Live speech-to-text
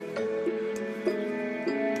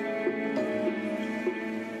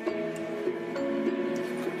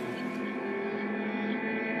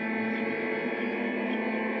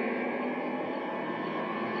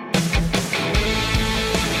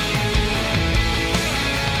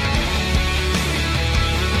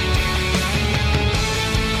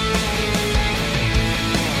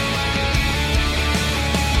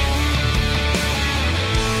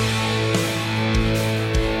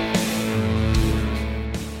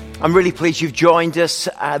I'm really pleased you've joined us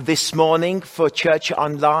this morning for Church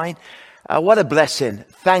Online. What a blessing.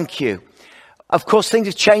 Thank you. Of course, things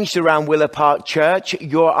have changed around Willow Park Church.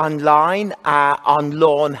 Your online on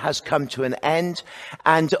lawn has come to an end.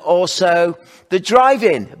 And also the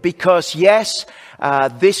drive-in, because yes,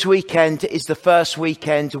 this weekend is the first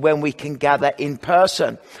weekend when we can gather in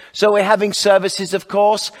person. So we're having services, of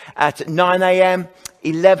course, at 9 a.m.,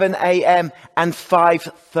 11 a.m. and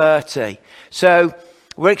 5:30. So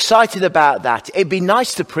we're excited about that. It'd be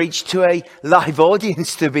nice to preach to a live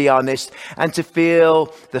audience, to be honest, and to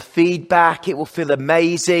feel the feedback. It will feel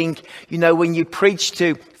amazing. You know, when you preach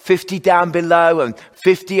to 50 down below and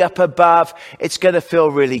 50 up above, it's going to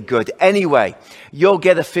feel really good. Anyway, you'll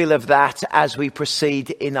get a feel of that as we proceed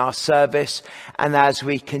in our service and as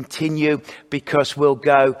we continue, because we'll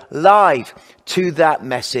go live to that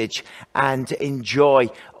message and enjoy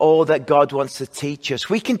all that God wants to teach us.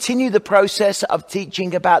 We continue the process of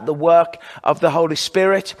teaching about the work of the Holy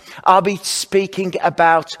Spirit. I'll be speaking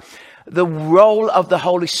about the role of the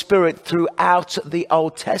Holy Spirit throughout the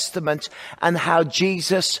Old Testament and how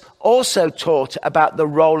Jesus also taught about the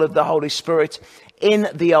role of the Holy Spirit in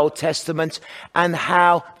the Old Testament and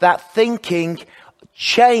how that thinking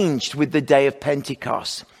changed with the day of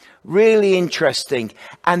Pentecost. Really interesting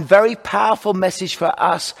and very powerful message for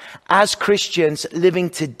us as Christians living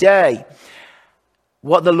today,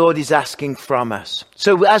 what the Lord is asking from us.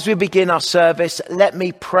 So as we begin our service, let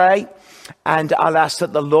me pray, and I'll ask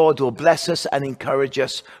that the Lord will bless us and encourage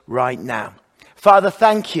us right now. Father,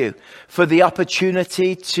 thank you for the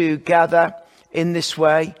opportunity to gather in this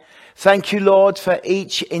way. Thank you, Lord, for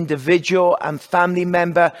each individual and family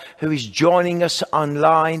member who is joining us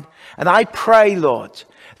online. And I pray, Lord,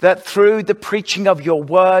 that through the preaching of your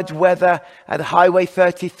word, whether at Highway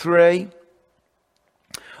 33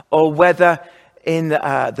 or whether in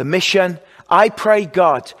the mission, I pray,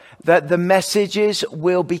 God, that the messages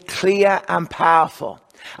will be clear and powerful.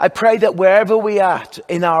 I pray that wherever we are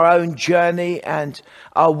in our own journey and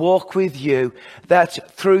our walk with you,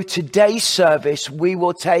 that through today's service, we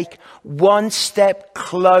will take one step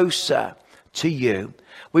closer to you.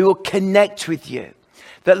 We will connect with you.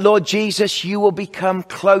 That, Lord Jesus, you will become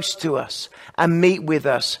close to us and meet with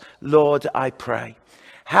us, Lord, I pray.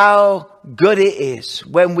 How good it is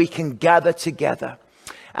when we can gather together.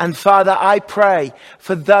 And Father, I pray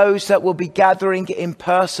for those that will be gathering in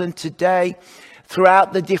person today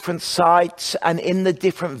throughout the different sites and in the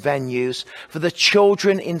different venues, for the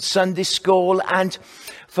children in Sunday school and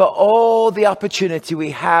for all the opportunity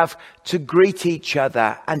we have to greet each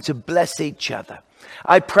other and to bless each other.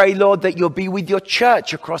 I pray, Lord, that you'll be with your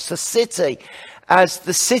church across the city as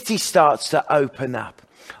the city starts to open up.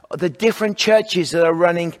 The different churches that are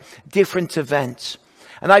running different events.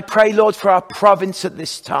 And I pray, Lord, for our province at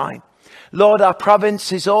this time. Lord, our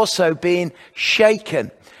province is also being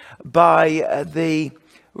shaken by the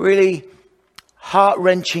really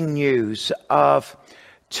heart-wrenching news of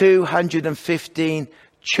 215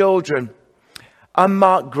 children,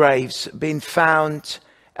 unmarked graves being found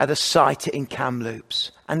at a site in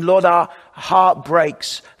Kamloops. And Lord, our heart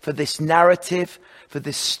breaks for this narrative, for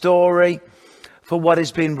this story, for what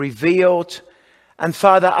has been revealed. And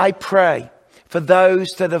Father, I pray for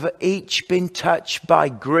those that have each been touched by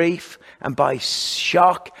grief and by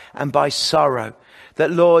shock and by sorrow, that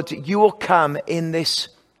Lord, you will come in this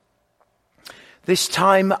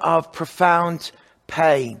time of profound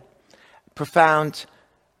pain, profound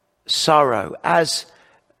sorrow, as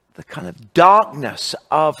the kind of darkness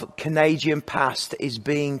of Canadian past is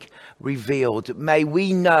being revealed. May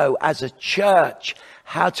we know as a church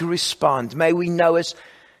how to respond. May we know as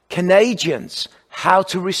Canadians how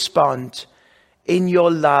to respond in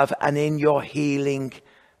your love and in your healing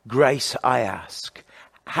grace, I ask.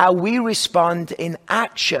 How we respond in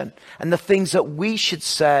action and the things that we should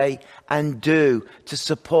say and do to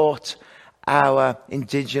support our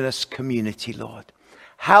Indigenous community, Lord.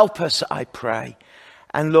 Help us, I pray.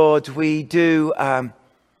 And Lord, we do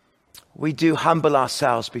humble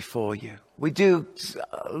ourselves before you. We do,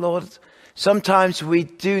 Lord, sometimes we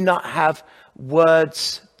do not have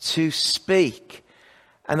words to speak.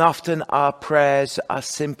 And often our prayers are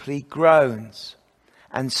simply groans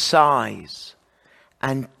and sighs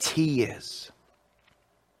and tears.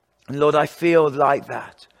 And Lord, I feel like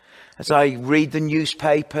that as I read the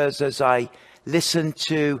newspapers, as I listen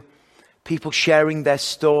to people sharing their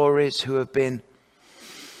stories who have been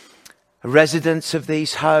residents of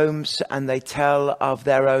these homes and they tell of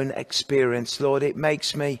their own experience. Lord, it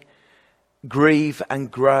makes me grieve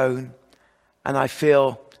and groan, and I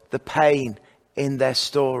feel the pain in their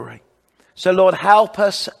story. So Lord, help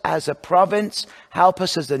us as a province, help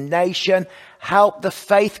us as a nation, help the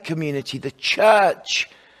faith community, the church,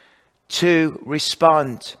 to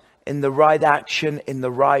respond in the right action, in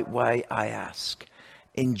the right way, I ask,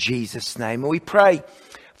 in Jesus' name. And we pray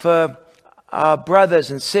for our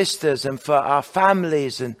brothers and sisters and for our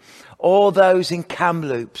families and all those in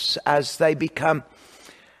Kamloops as they become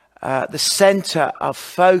the center of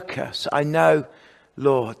focus. I know,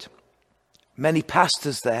 Lord, many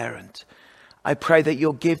pastors there, and I pray that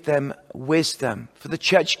you'll give them wisdom for the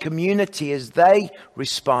church community as they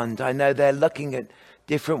respond. I know they're looking at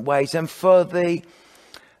different ways. And for the,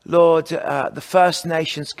 Lord, the First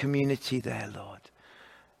Nations community there, Lord,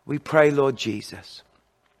 we pray, Lord Jesus,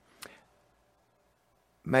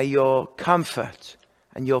 may your comfort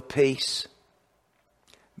and your peace,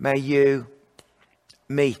 may you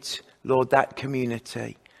meet, Lord, that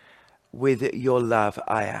community with your love,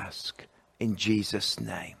 I ask, in Jesus'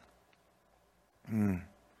 name.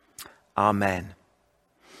 Amen.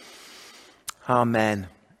 Amen.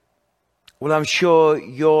 Well, I'm sure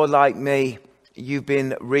you're like me. You've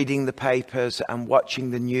been reading the papers and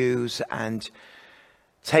watching the news and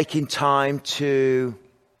taking time to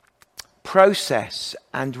process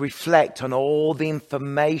and reflect on all the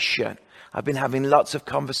information. I've been having lots of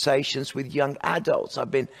conversations with young adults.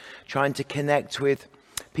 I've been trying to connect with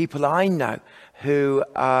people I know who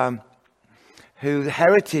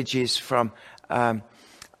heritage is from our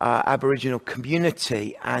Aboriginal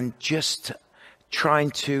community, and just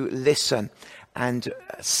trying to listen and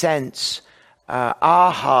sense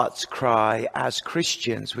our heart's cry as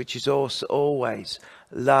Christians, which is also always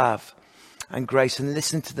love and grace, and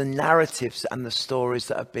listen to the narratives and the stories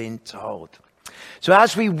that have been told. So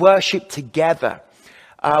as we worship together,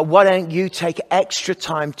 why don't you take extra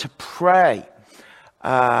time to pray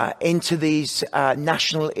into these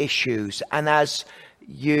national issues, and as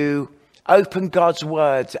you open God's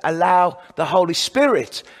word, allow the Holy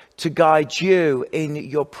Spirit to guide you in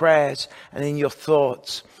your prayers and in your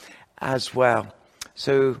thoughts as well.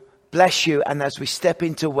 So bless you, and as we step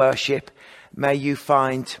into worship, may you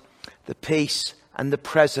find the peace and the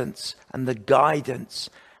presence and the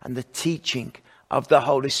guidance and the teaching of the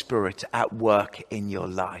Holy Spirit at work in your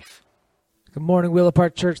life. Good morning, Willow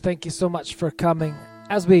Park Church. Thank you so much for coming.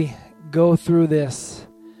 As we go through this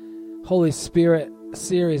Holy Spirit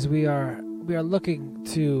series, we are looking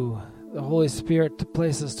to the Holy Spirit to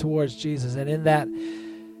place us towards Jesus, and in that,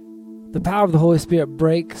 the power of the Holy Spirit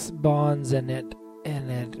breaks bonds, and it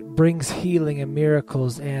brings healing and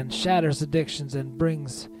miracles, and shatters addictions, and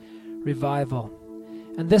brings revival.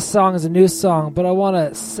 And this song is a new song, but I want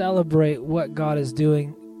to celebrate what God is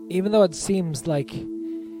doing, even though it seems like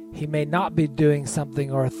He may not be doing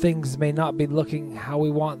something, or things may not be looking how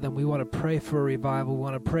we want them. We want to pray for a revival. We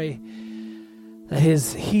want to pray that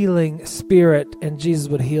His healing Spirit and Jesus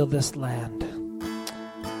would heal this land.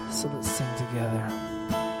 So let's sing together.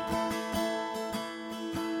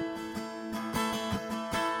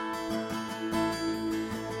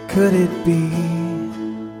 Could it be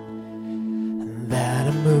that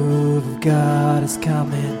a move of God is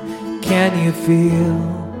coming? Can you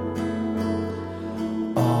feel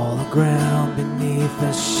all the ground beneath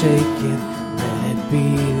us shaking? Let it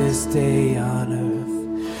be this day on earth,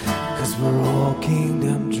 'cause we're all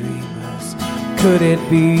kingdom dreamers. Could it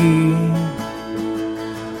be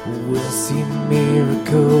we'll see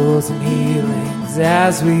miracles and healings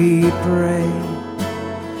as we pray?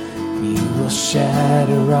 You will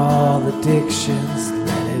shatter all addictions.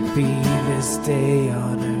 Let it be this day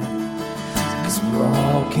on earth, 'cause we're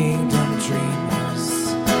all kingdom dreamers.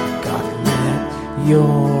 God, let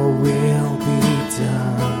your will be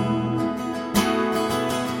done.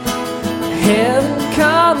 Heaven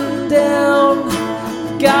come down.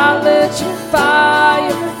 God, let your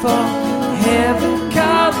fire fall. Heaven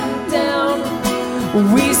come down.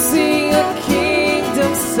 We sing a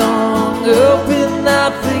kingdom song. Open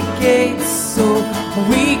up the gates so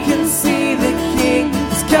we can see the King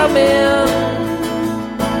is coming.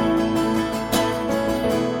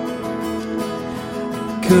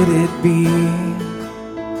 Could it be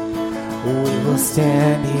we will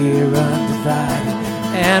stand here undivided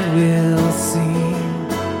and we'll sing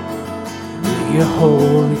your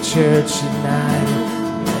holy church united?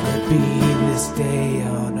 Let it be this day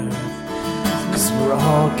on earth, 'cause we're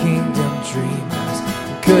all kingdom dreamers.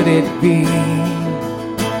 Could it be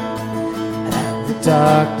that the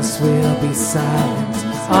darkness will be silent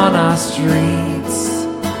on our streets?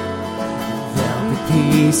 There'll be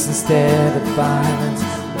peace instead of violence.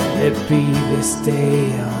 Let it be this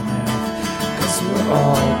day on earth, 'cause we're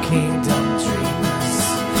all kingdom dreamers.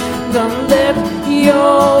 Don't let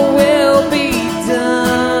your will be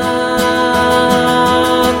done.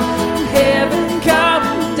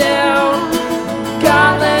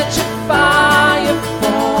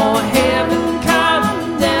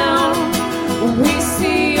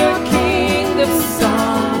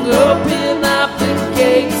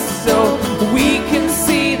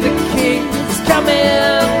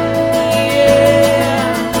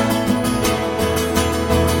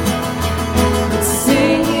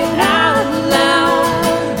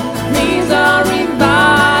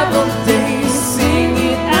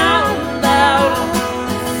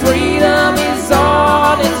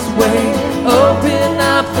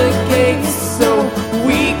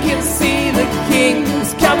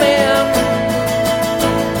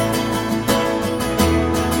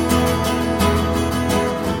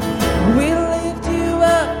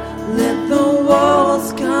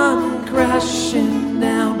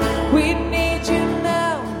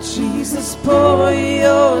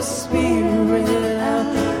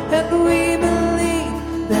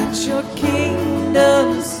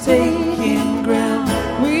 kingdom's taking ground.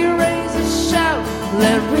 We raise a shout,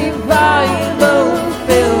 let revival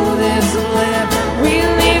fill this land. We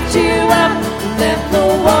lift you up, let the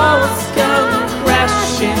walls come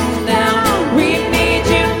crashing down. We need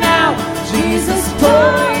you now, Jesus,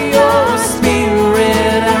 pour your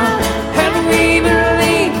spirit out. And we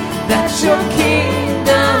believe that your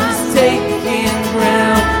kingdom's taking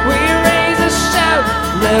ground. We raise a shout,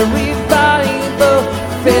 let revival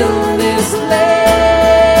fill this land.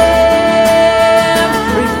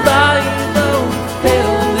 Revival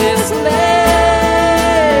fill this land.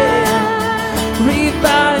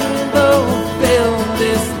 Revival fill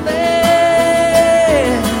this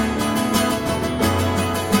land.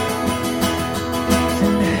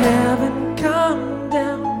 And heaven come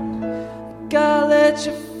down, God, let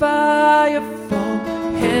your fire fall.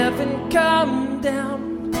 Heaven come down,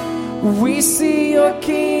 we see your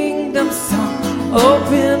kingdom song.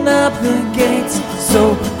 Open up the gates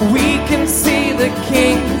so we can see the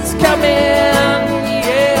kings coming,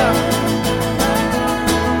 yeah.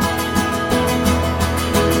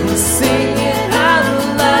 Sing it out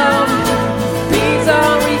loud, these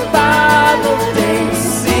are revival days.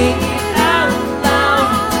 Sing it out loud,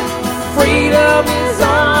 freedom is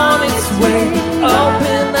on its way.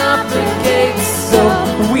 Open up the gates so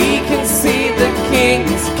we can see the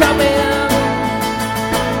kings coming.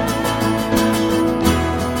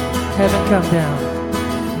 Heaven come down,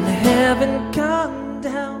 heaven come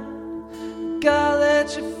down. God,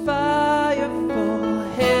 let your fire fall.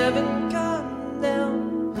 Heaven come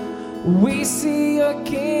down, we see your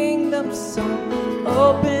kingdom song.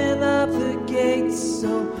 Open up the gates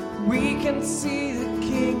so we can see the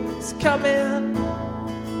kings coming.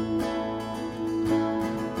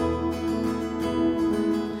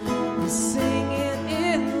 Sing it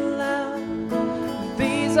in loud,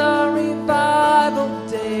 these are revival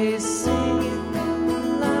days. Sing it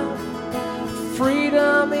loud,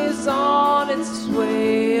 freedom is on its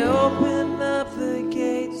way. Open up the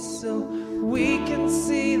gates so we can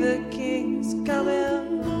see the kings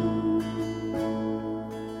coming.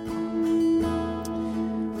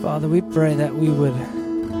 Father, we pray that we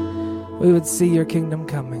would see your kingdom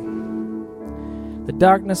coming. The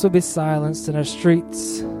darkness will be silenced in our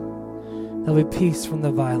streets. There'll be peace from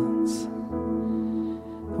the violence.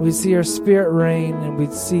 We'd see your spirit reign, and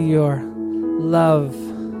we'd see your love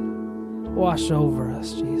wash over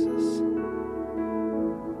us, Jesus.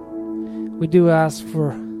 We do ask for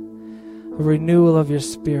a renewal of your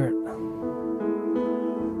spirit,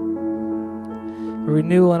 a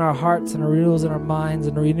renewal in our hearts, and a renewal in our minds,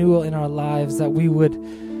 and a renewal in our lives, that we would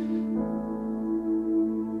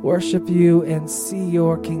worship you and see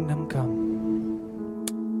your kingdom come.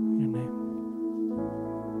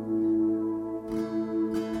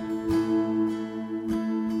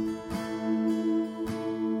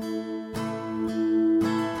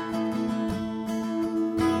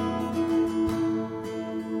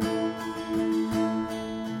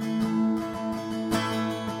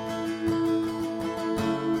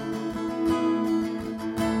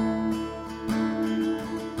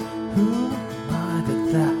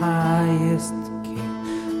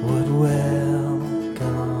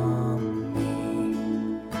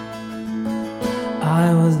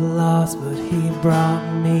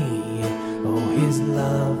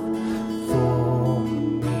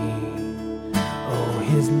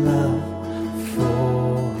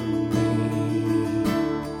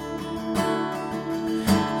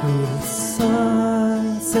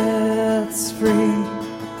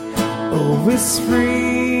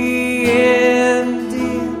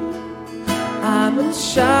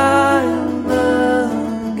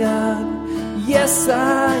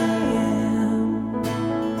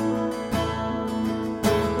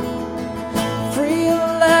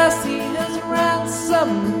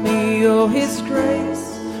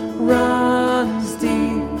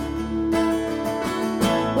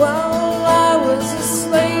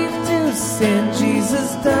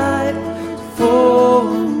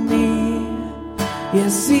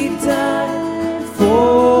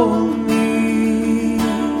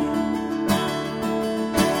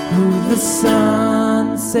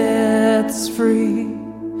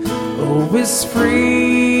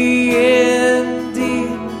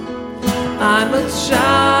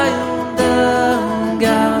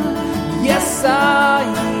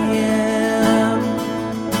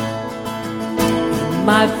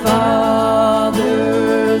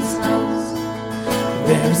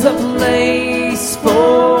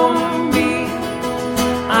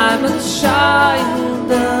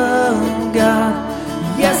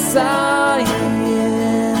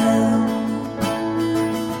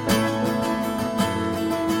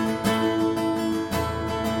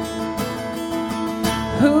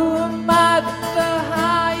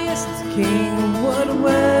 King would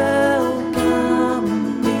welcome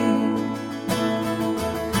me.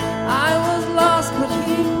 I was lost, but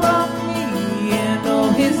he brought me in. Oh,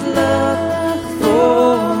 his love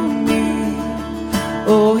for me.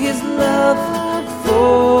 Oh, his love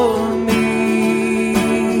for me.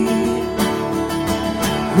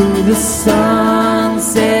 Who the Son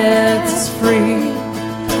sets free,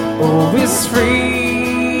 oh, is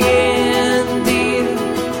free indeed.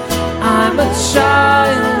 I'm a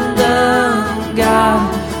child of God,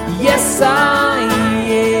 yes I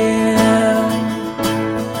am.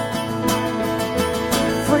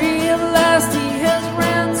 Free at last he has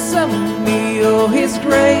ransomed me, oh, his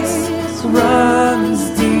grace runs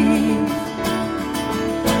deep.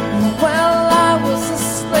 While I was a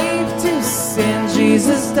slave to sin,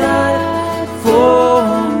 Jesus died for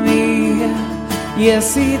me.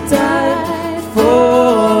 Yes, he died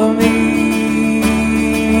for me.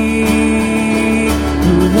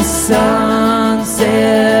 Who the Son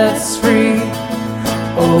sets free,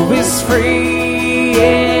 oh, is free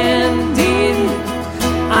indeed.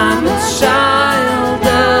 I'm a child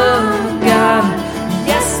of God,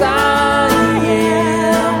 yes I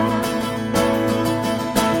am.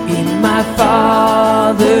 In my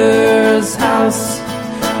Father's house,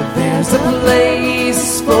 there's a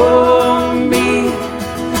place for me.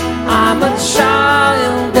 I'm a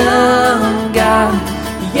child of God,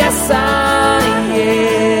 yes I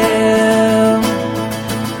am.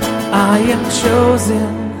 I am chosen,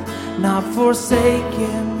 not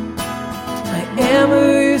forsaken. I am who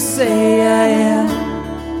you say I am.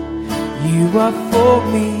 You are for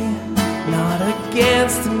me, not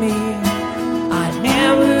against me. I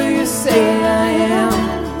am who you say I am.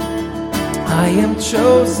 I am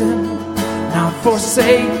chosen, not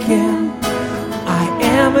forsaken. I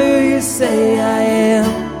am who you say I am.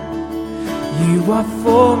 You are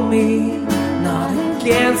for me, not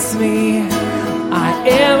against me. I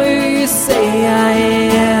am who you say I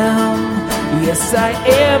am. Yes, I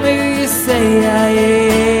am who you say I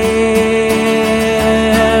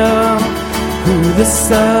am. Who the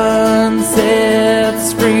Son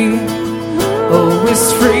sets free, oh, is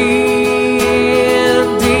free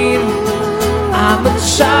indeed. I'm a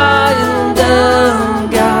child of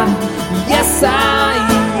God, yes I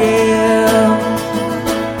am.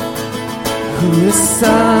 Who the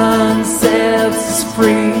Son sets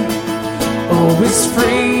free, oh, is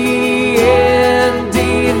free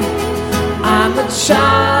indeed. I'm a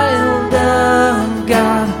child of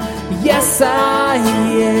God, yes I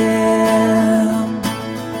am.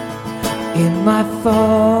 In my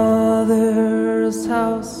Father's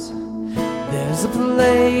house, there's a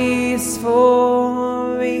place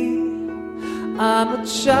for me. I'm a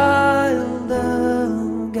child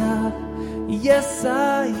of God, yes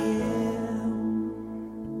I am.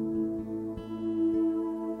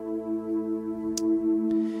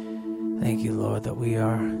 Thank you, Lord, that we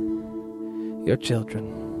are your children.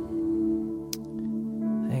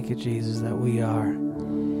 Thank you, Jesus, that we are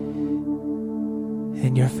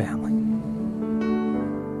in your family.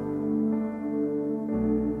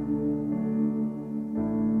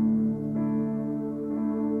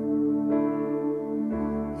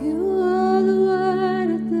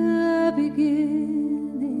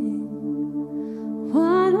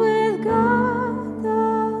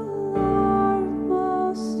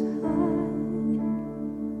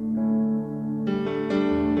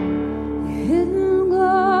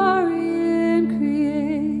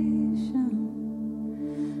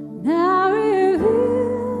 Now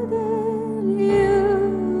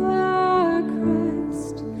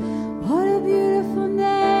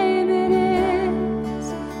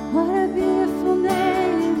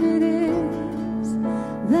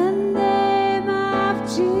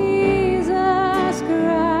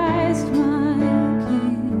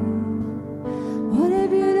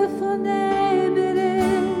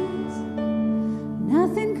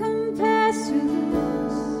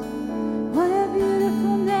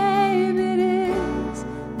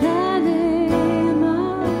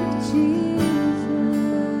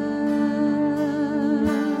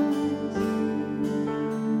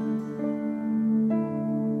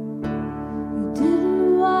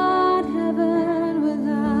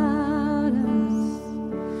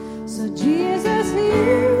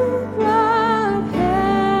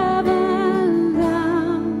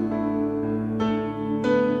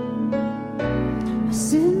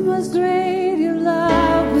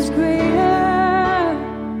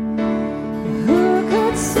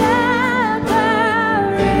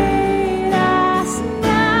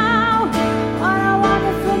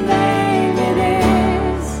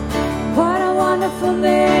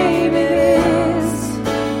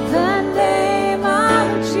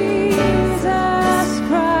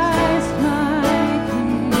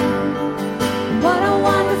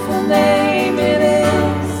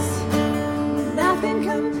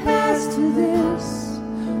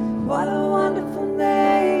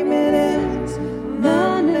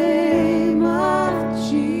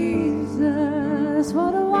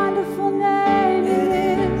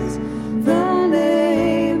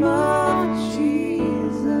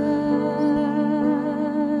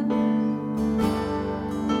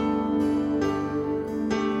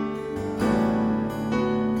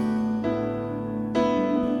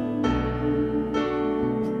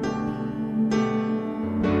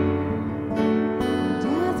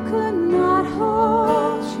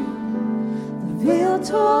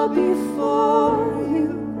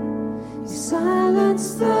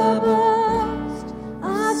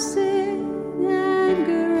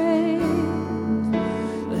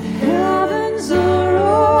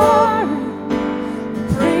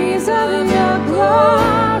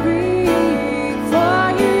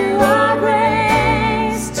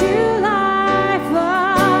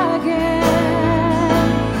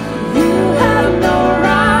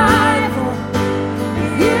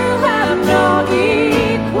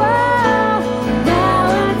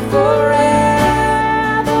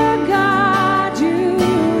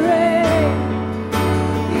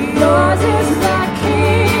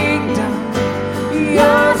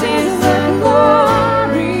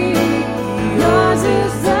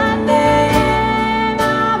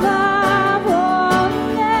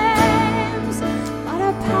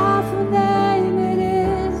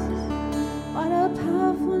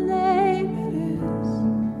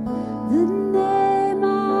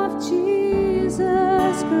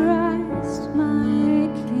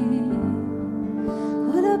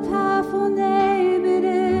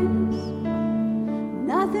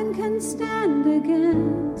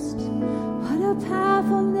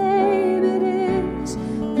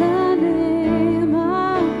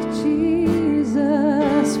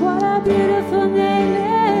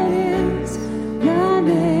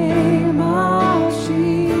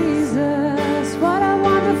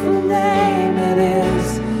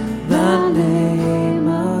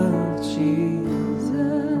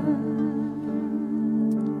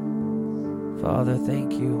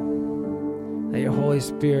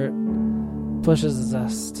Spirit pushes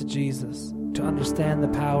us to Jesus, to understand the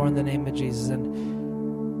power in the name of Jesus.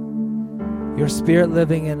 And your Spirit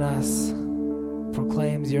living in us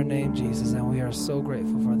proclaims your name, Jesus, and we are so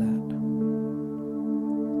grateful for that.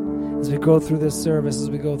 As we go through this service, as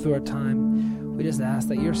we go through our time, we just ask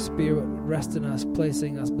that your Spirit would rest in us,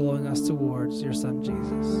 placing us, blowing us towards your Son,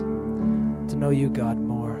 Jesus, to know you, God,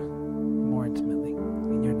 more intimately.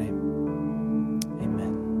 In your name,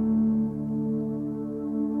 amen.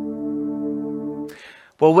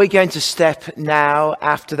 Well, we're going to step now,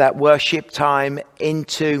 after that worship time,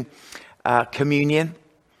 into communion.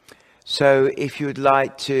 So if you would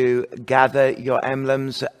like to gather your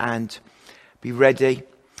emblems and be ready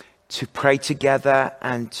to pray together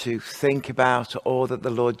and to think about all that the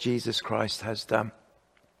Lord Jesus Christ has done.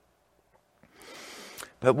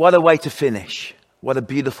 But what a way to finish. What a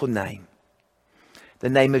beautiful name. The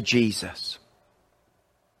name of Jesus.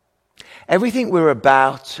 Everything we're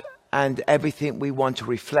about and everything we want to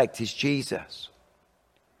reflect is Jesus.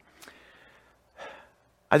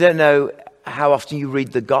 I don't know how often you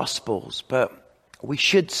read the Gospels, but we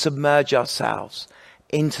should submerge ourselves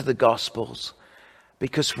into the Gospels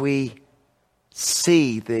because we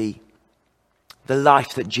see the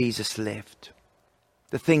life that Jesus lived,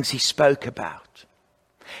 the things he spoke about,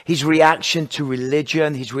 his reaction to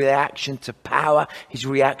religion, his reaction to power, his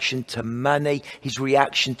reaction to money, his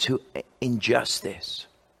reaction to injustice.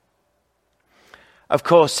 Of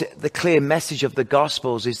course, the clear message of the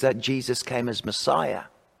Gospels is that Jesus came as Messiah.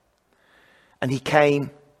 And he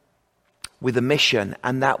came with a mission,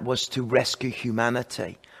 and that was to rescue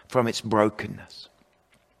humanity from its brokenness.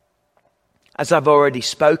 As I've already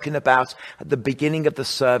spoken about at the beginning of the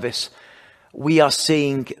service, we are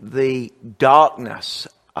seeing the darkness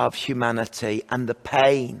of humanity and the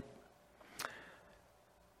pain,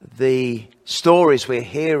 the stories we're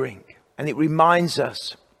hearing. And it reminds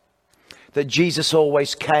us that Jesus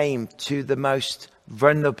always came to the most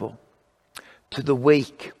vulnerable, to the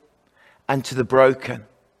weak, and to the broken.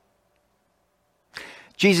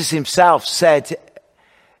 Jesus himself said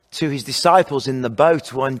to his disciples in the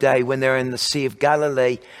boat one day when they're in the Sea of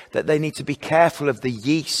Galilee that they need to be careful of the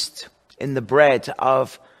yeast in the bread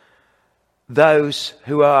of those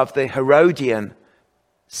who are of the Herodian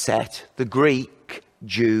set, the Greek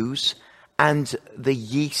Jews, and the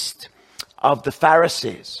yeast of the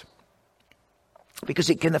Pharisees. Because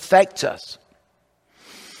it can affect us.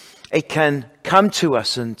 It can come to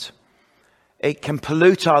us and it can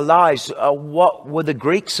pollute our lives. What were the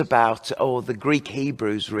Greeks about, or the Greek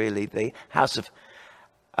Hebrews really, the house of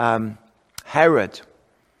Herod?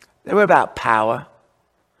 They were about power.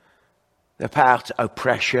 They were about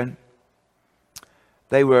oppression.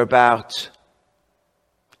 They were about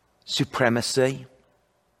supremacy,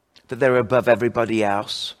 that they were above everybody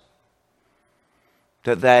else,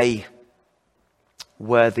 that they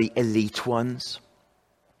were the elite ones.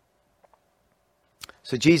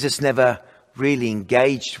 So Jesus never really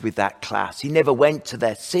engaged with that class. He never went to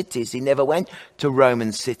their cities. He never went to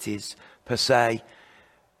Roman cities per se.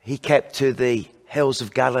 He kept to the hills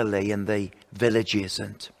of Galilee and the villages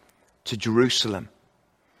and to Jerusalem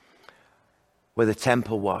where the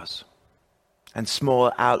temple was, and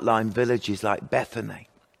small outlying villages like Bethany.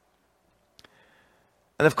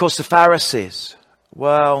 And of course the Pharisees,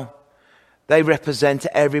 well, they represent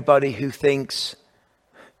everybody who thinks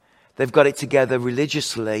they've got it together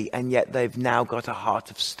religiously, and yet they've now got a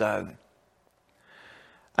heart of stone.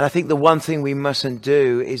 And I think the one thing we mustn't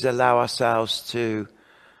do is allow ourselves to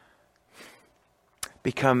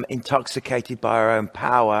become intoxicated by our own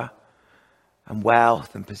power and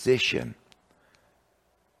wealth and position,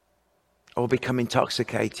 or become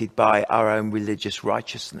intoxicated by our own religious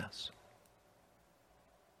righteousness.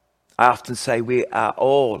 I often say we are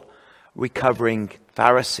all recovering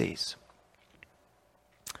Pharisees.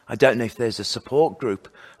 I don't know if there's a support group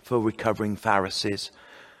for recovering Pharisees,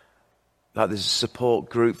 like there's a support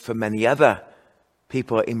group for many other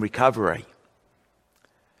people in recovery.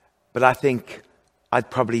 But I think I'd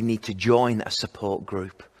probably need to join a support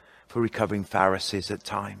group for recovering Pharisees at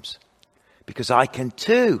times, because I can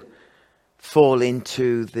too fall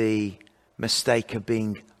into the mistake of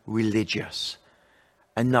being religious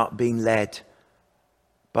and not being led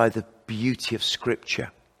by the beauty of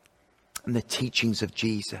Scripture and the teachings of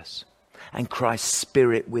Jesus and Christ's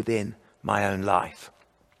Spirit within my own life.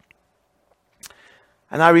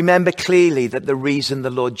 And I remember clearly that the reason the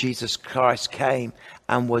Lord Jesus Christ came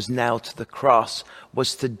and was nailed to the cross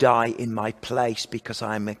was to die in my place, because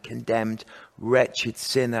I am a condemned, wretched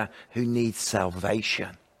sinner who needs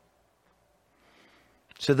salvation.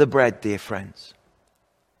 So the bread, dear friends.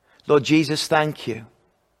 Lord Jesus, thank you.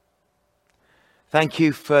 Thank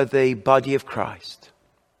you for the body of Christ,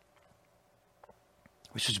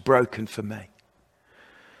 which was broken for me.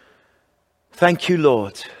 Thank you,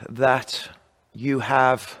 Lord, that you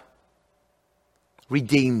have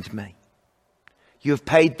redeemed me. You have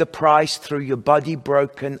paid the price through your body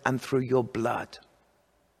broken and through your blood.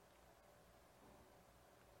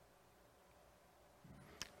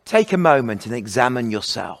 Take a moment and examine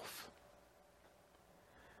yourself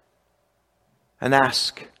and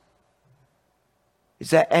ask, is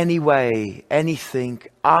there any way, anything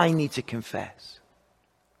I need to confess?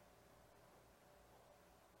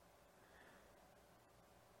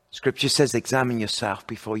 Scripture says examine yourself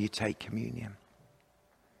before you take communion.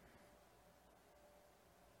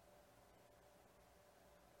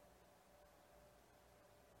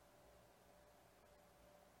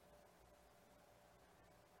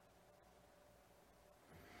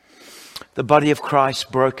 The body of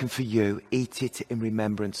Christ broken for you, eat it in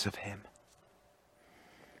remembrance of him.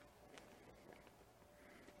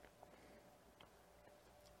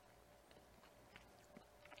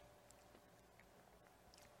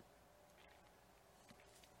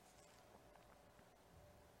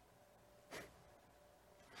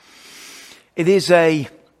 It is a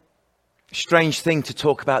strange thing to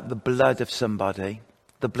talk about the blood of somebody,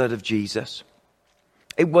 the blood of Jesus.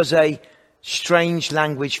 It was a strange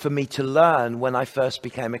language for me to learn when I first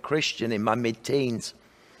became a Christian in my mid-teens.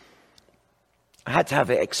 I had to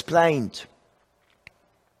have it explained.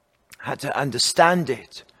 I had to understand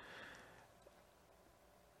it.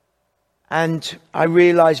 And I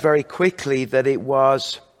realized very quickly that it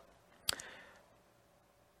was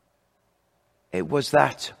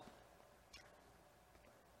that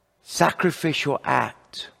sacrificial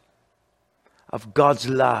act of God's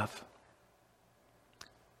love.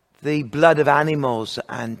 The blood of animals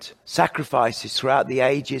and sacrifices throughout the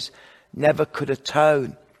ages never could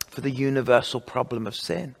atone for the universal problem of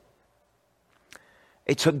sin.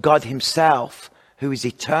 It took God himself, who is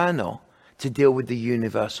eternal, to deal with the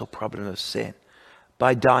universal problem of sin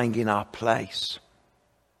by dying in our place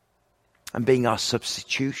and being our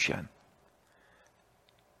substitution.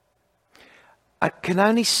 I can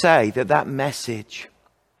only say that message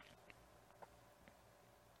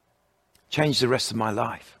changed the rest of my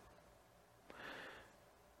life.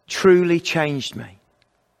 Truly changed me.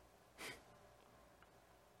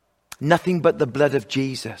 Nothing but the blood of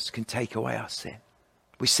Jesus can take away our sin.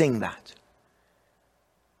 We sing that.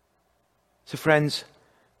 So friends,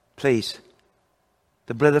 please,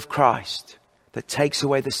 the blood of Christ that takes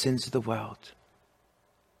away the sins of the world,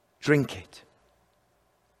 drink it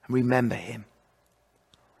and remember him.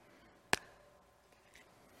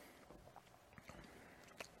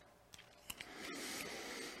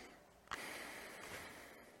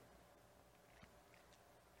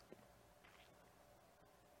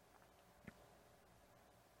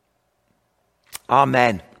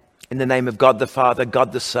 Amen. In the name of God the Father,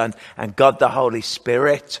 God the Son, and God the Holy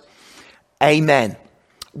Spirit. Amen.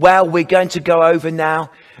 Well, we're going to go over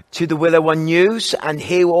now to the Willow One News and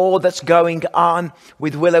hear all that's going on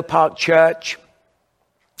with Willow Park Church.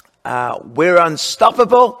 We're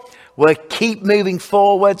unstoppable. We'll keep moving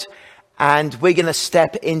forward, and we're going to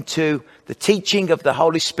step into the teaching of the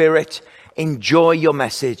Holy Spirit. Enjoy your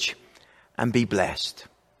message and be blessed.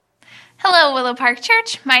 Hello, Willow Park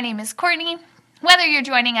Church. My name is Courtney. Whether you're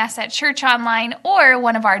joining us at Church Online or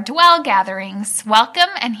one of our Dwell gatherings, welcome,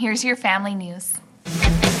 and here's your family news.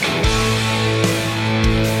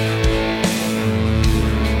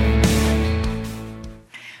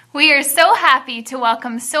 We are so happy to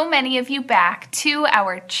welcome so many of you back to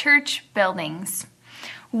our church buildings.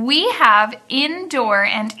 We have indoor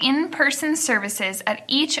and in-person services at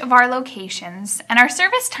each of our locations, and our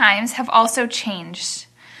service times have also changed.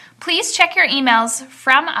 Please check your emails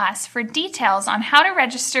from us for details on how to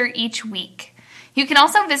register each week. You can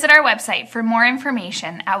also visit our website for more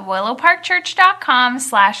information at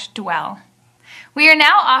willowparkchurch.com/dwell. We are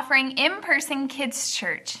now offering in-person kids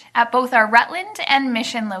church at both our Rutland and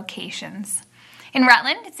Mission locations. In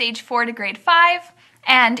Rutland, it's age 4 to grade 5,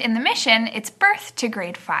 and in the Mission, it's birth to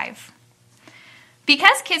grade 5.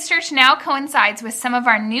 Because Kids Church now coincides with some of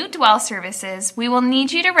our new Dwell services, we will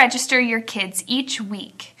need you to register your kids each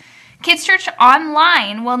week. Kids Church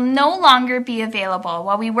Online will no longer be available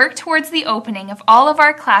while we work towards the opening of all of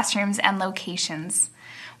our classrooms and locations.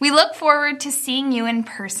 We look forward to seeing you in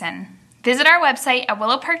person. Visit our website at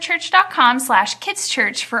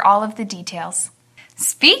willowparkchurch.com/kidschurch for all of the details.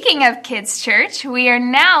 Speaking of Kids Church, we are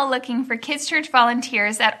now looking for Kids Church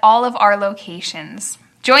volunteers at all of our locations.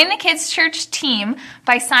 Join the Kids Church team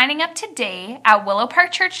by signing up today at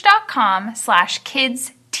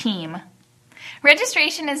willowparkchurch.com/kidsteam.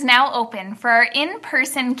 Registration is now open for our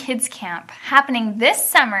in-person kids camp happening this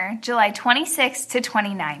summer, July 26th to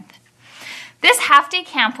 29th. This half-day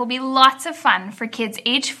camp will be lots of fun for kids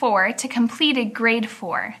age 4 to completed grade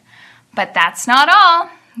 4. But that's not all.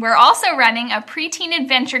 We're also running a preteen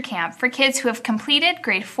adventure camp for kids who have completed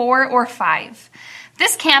grade 4 or 5.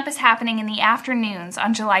 This camp is happening in the afternoons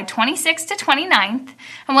on July 26th to 29th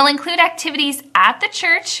and will include activities at the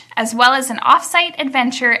church as well as an off-site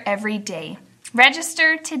adventure every day.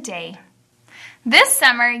 Register today. This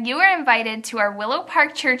summer, you are invited to our Willow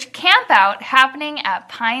Park Church camp out happening at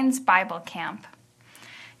Pines Bible Camp.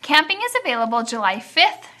 Camping is available July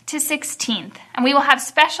 5th to 16th, and we will have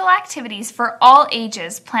special activities for all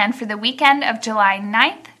ages planned for the weekend of July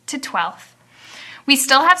 9th to 12th. We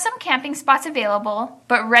still have some camping spots available,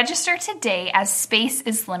 but register today as space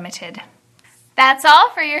is limited. That's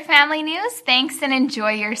all for your family news. Thanks and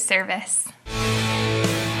enjoy your service.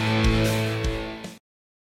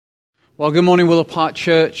 Well, good morning, Willow Park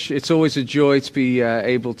Church. It's always a joy to be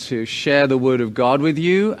able to share the Word of God with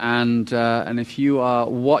you. And if you are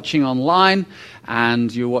watching online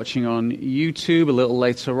and you're watching on YouTube a little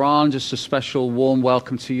later on, just a special warm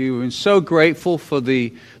welcome to you. We're so grateful for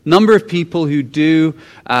the number of people who do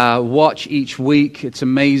watch each week. It's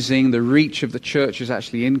amazing. The reach of the church has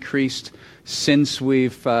actually increased since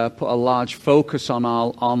we've put a large focus on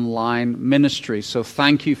our online ministry. So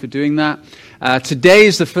thank you for doing that. Today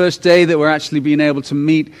is the first day that we're actually being able to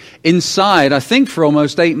meet inside, I think for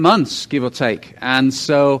almost 8 months, give or take. And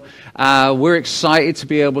so we're excited to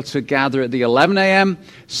be able to gather at the 11 a.m.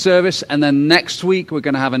 service. And then next week we're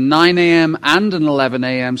going to have a 9 a.m. and an 11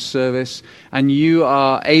 a.m. service. And you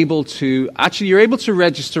are able to, you're able to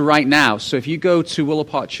register right now. So if you go to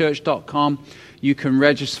willowparkchurch.com, you can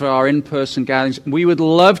register for our in-person gatherings. We would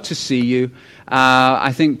love to see you.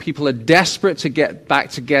 I think people are desperate to get back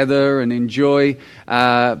together and enjoy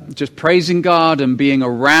just praising God and being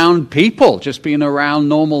around people, just being around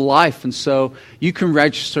normal life. And so you can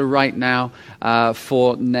register right now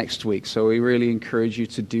for next week. So we really encourage you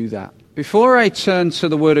to do that. Before I turn to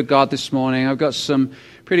the Word of God this morning, I've got some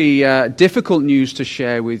pretty difficult news to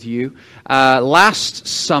share with you. Last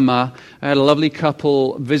summer, I had a lovely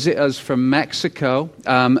couple visit us from Mexico,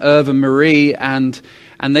 Irv and Marie, and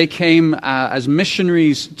they came as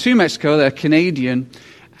missionaries to Mexico. They're Canadian,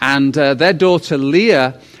 and their daughter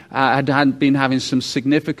Leah had been having some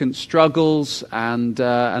significant struggles, and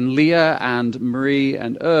Leah and Marie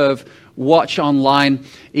and Irv watch online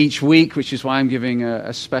each week, which is why I'm giving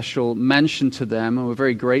a special mention to them, and we're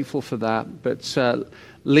very grateful for that. But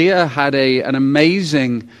Leah had an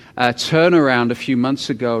amazing turnaround a few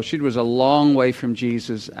months ago. She was a long way from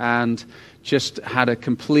Jesus and just had a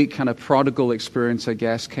complete kind of prodigal experience, I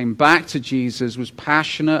guess. Came back to Jesus, was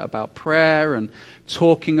passionate about prayer and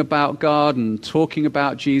talking about God and talking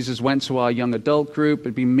about Jesus. Went to our young adult group,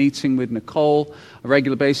 had been meeting with Nicole on a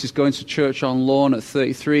regular basis, going to church on Lawn at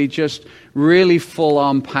 33. Just really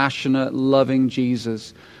full-on, passionate, loving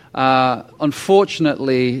Jesus.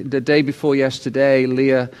 Unfortunately, the day before yesterday,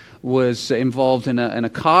 Leah was involved in a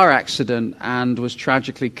car accident and was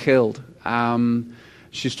tragically killed.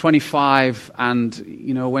 She's 25, and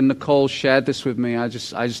when Nicole shared this with me, I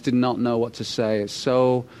just did not know what to say. It's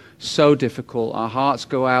so difficult. Our hearts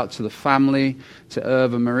go out to the family, to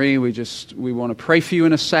Irv and Marie. We want to pray for you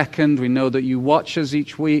in a second. We know that you watch us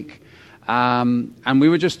each week, and we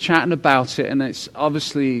were just chatting about it, and it's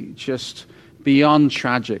obviously just beyond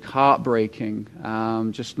tragic, heartbreaking,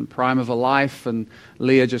 just in the prime of her life, and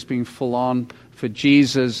Leah just being full on for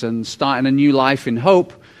Jesus and starting a new life in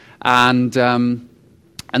hope,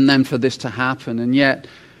 and then for this to happen. And yet,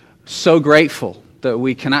 so grateful that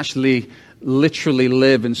we can actually literally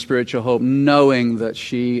live in spiritual hope, knowing that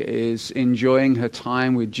she is enjoying her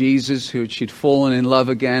time with Jesus, who she'd fallen in love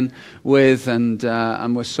again with, and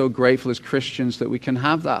we're so grateful as Christians that we can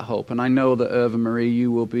have that hope. And I know that Irv and Marie, you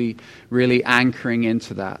will be really anchoring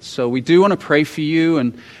into that. So we do want to pray for you,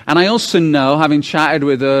 and I also know, having chatted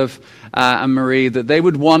with Irv and Marie, that they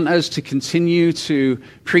would want us to continue to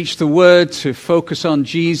preach the word, to focus on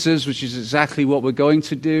Jesus, which is exactly what we're going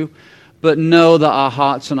to do. But know that our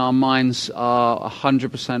hearts and our minds are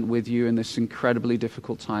 100% with you in this incredibly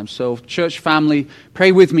difficult time. So, church family,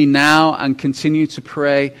 pray with me now and continue to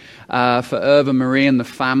pray for Irv and Marie and the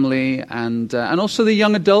family, and also the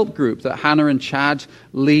young adult group that Hannah and Chad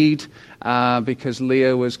lead, because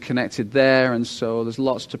Leah was connected there, and so there's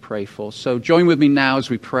lots to pray for. So join with me now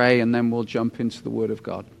as we pray, and then we'll jump into the Word of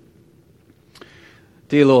God.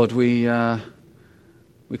 Dear Lord, we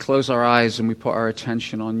close our eyes and we put our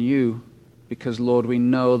attention on you, because, Lord, we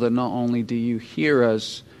know that not only do you hear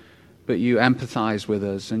us, but you empathize with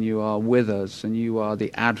us, and you are with us, and you are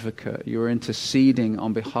the advocate. You are interceding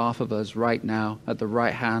on behalf of us right now at the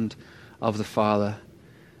right hand of the Father.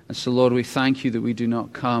 And so, Lord, we thank you that we do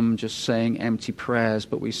not come just saying empty prayers,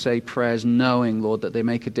 but we say prayers knowing, Lord, that they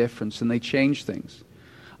make a difference and they change things.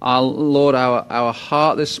 Lord, our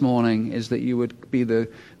heart this morning is that you would be the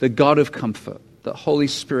God of comfort, that Holy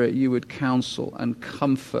Spirit, you would counsel and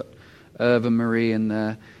comfort Irv and Marie in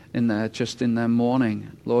their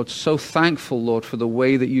mourning. Lord, so thankful, Lord, for the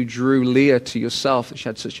way that you drew Leah to yourself, that she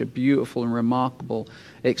had such a beautiful and remarkable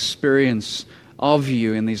experience of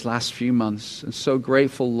you in these last few months. And so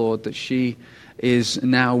grateful, Lord, that she is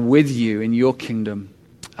now with you in your kingdom.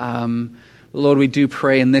 Lord, we do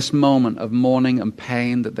pray in this moment of mourning and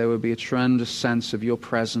pain that there would be a tremendous sense of your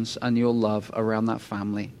presence and your love around that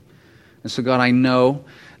family. And so, God, I know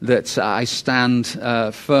that I stand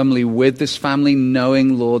firmly with this family,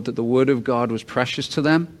 knowing, Lord, that the word of God was precious to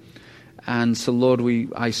them. And so, Lord,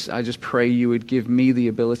 I just pray you would give me the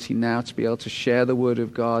ability now to be able to share the word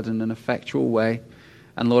of God in an effectual way.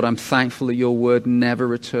 And, Lord, I'm thankful that your word never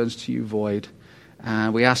returns to you void.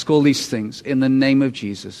 We ask all these things in the name of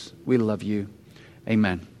Jesus. We love you.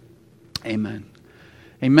 Amen. Amen.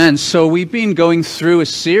 Amen. So we've been going through a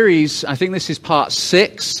series, I think this is part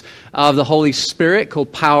 6 of the Holy Spirit,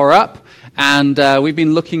 called Power Up. And we've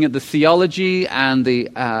been looking at the theology and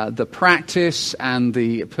the practice and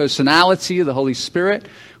the personality of the Holy Spirit.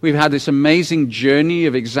 We've had this amazing journey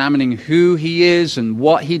of examining who he is and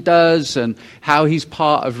what he does and how he's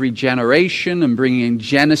part of regeneration and bringing in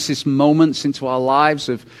Genesis moments into our lives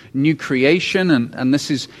of new creation. And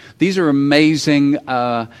these are amazing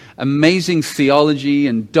theology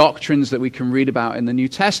and doctrines that we can read about in the New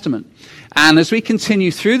Testament. And as we continue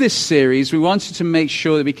through this series, we wanted to make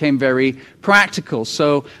sure that it became very practical.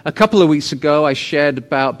 So a couple of weeks ago, I shared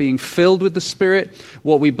about being filled with the Spirit,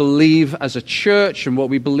 what we believe as a church, and what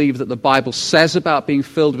we believe that the Bible says about being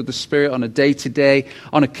filled with the Spirit on a day-to-day,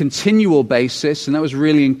 on a continual basis. And that was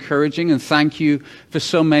really encouraging. And thank you for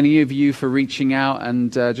so many of you for reaching out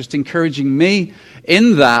and just encouraging me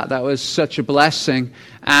in that. That was such a blessing.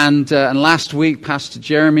 And last week, Pastor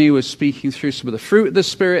Jeremy was speaking through some of the fruit of the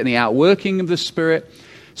Spirit and the outworking of the Spirit.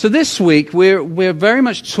 So this week, we're very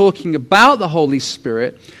much talking about the Holy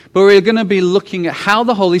Spirit, but we're going to be looking at how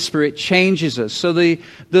the Holy Spirit changes us. So the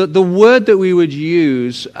word that we would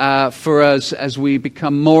use for us as we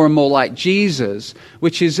become more and more like Jesus,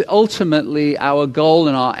 which is ultimately our goal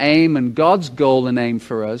and our aim and God's goal and aim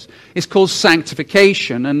for us, is called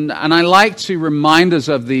sanctification. And I like to remind us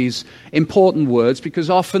of these important words because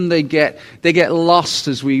often they get lost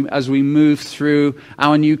as we move through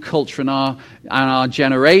our new culture and our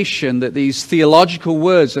generation, that these theological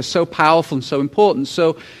words are so powerful and so important.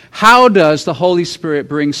 So how does the Holy Spirit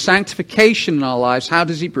bring sanctification in our lives? How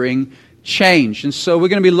does he bring change? And so we're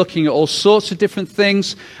going to be looking at all sorts of different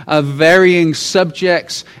things, varying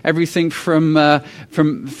subjects, everything from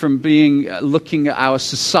looking at our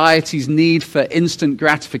society's need for instant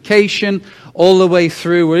gratification, all the way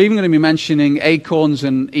through. We're even going to be mentioning acorns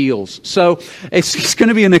and eels. So it's going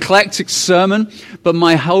to be an eclectic sermon, but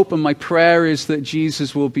my hope and my prayer is that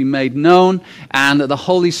Jesus will be made known and that the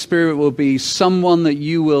Holy Spirit will be someone that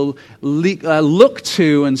you will look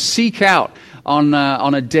to and seek out on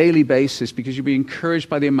a daily basis, because you'll be encouraged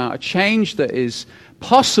by the amount of change that is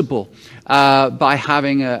possible by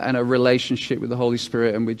having a relationship with the Holy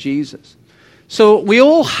Spirit and with Jesus. So we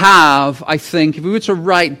all have, I think, if we were to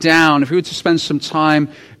write down, if we were to spend some time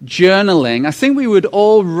journaling, I think we would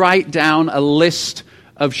all write down a list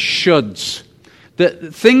of shoulds. The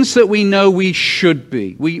things that we know we should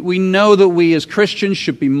be. We know that we as Christians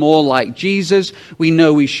should be more like Jesus. We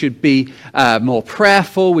know we should be more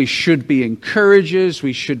prayerful. We should be encouragers.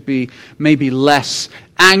 We should be maybe less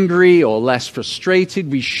angry or less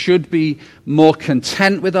frustrated. We should be more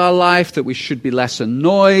content with our life, that we should be less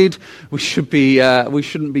annoyed. We shouldn't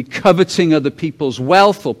be coveting other people's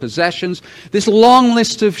wealth or possessions. This long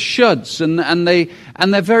list of shoulds,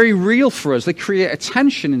 and they're very real for us. They create a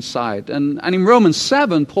tension inside. And in Romans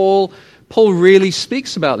 7, Paul really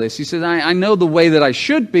speaks about this. He says, I know the way that I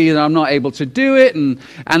should be, and I'm not able to do it, and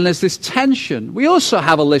there's this tension. We also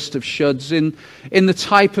have a list of shoulds in the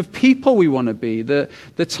type of people we want to be, the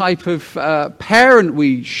type of parent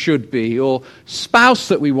we should be, or spouse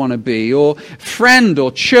that we want to be, or friend,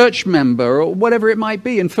 or church member, or whatever it might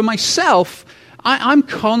be. And for myself, I'm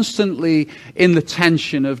constantly in the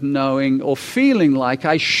tension of knowing or feeling like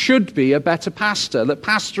I should be a better pastor, that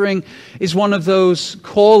pastoring is one of those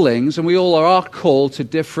callings, and we all are called to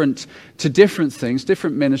different things,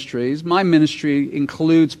 different ministries. My ministry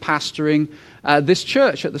includes pastoring this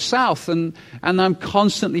church at the South, and I'm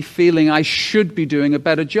constantly feeling I should be doing a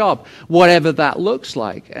better job, whatever that looks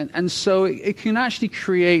like. And so it can actually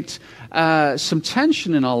create some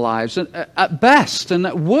tension in our lives at best, and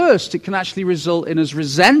at worst it can actually result in us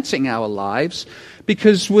resenting our lives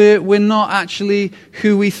because we're not actually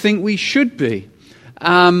who we think we should be.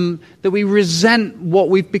 That we resent what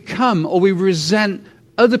we've become, or we resent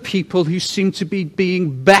other people who seem to be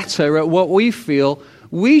being better at what we feel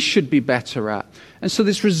we should be better at. And so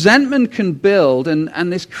this resentment can build,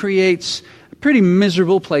 and this creates a pretty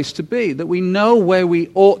miserable place to be, that we know where we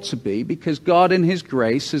ought to be because God in His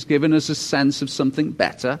grace has given us a sense of something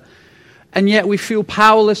better, and yet we feel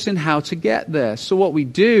powerless in how to get there. So what we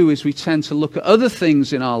do is we tend to look at other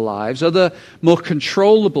things in our lives, other more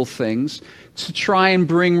controllable things, to try and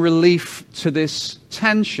bring relief to this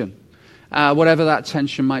tension, whatever that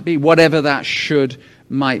tension might be, whatever that should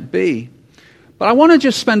might be. But I want to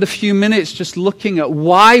just spend a few minutes just looking at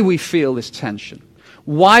why we feel this tension.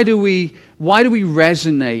 Why do we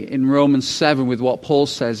resonate in Romans 7 with what Paul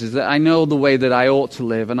says, is that I know the way that I ought to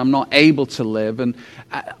live and I'm not able to live. And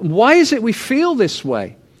why is it we feel this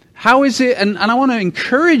way? How is it? And I want to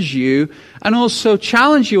encourage you and also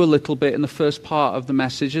challenge you a little bit in the first part of the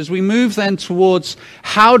message as we move then towards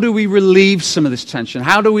how do we relieve some of this tension?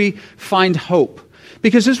 How do we find hope?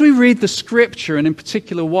 Because as we read the scripture, and in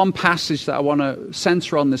particular one passage that I want to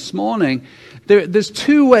center on this morning, there's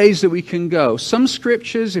two ways that we can go. Some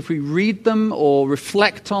scriptures, if we read them or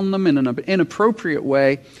reflect on them in an inappropriate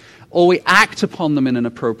way, or we act upon them in an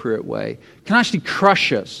appropriate way, can actually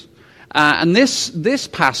crush us. And this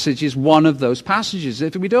passage is one of those passages.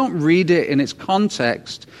 If we don't read it in its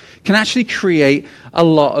context, can actually create a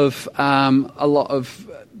lot of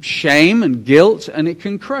shame and guilt, and it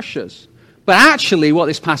can crush us. But actually, what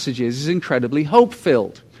this passage is incredibly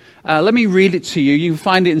hope-filled. Let me read it to you. You can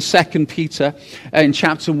find it in 2 Peter in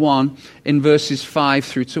chapter 1 in verses 5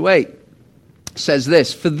 through to 8. It says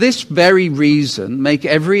this: "For this very reason, make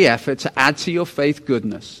every effort to add to your faith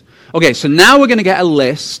goodness." Okay, so now we're going to get a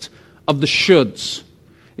list of the shoulds.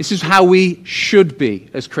 This is how we should be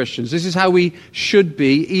as Christians. This is how we should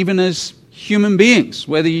be even as human beings.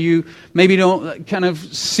 Whether you maybe don't kind of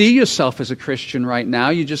see yourself as a Christian right now,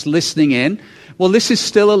 you're just listening in. Well, this is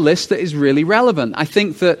still a list that is really relevant. I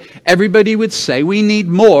think that everybody would say we need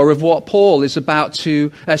more of what Peter is about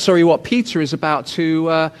to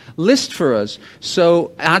list for us.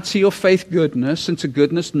 So add to your faith goodness, and to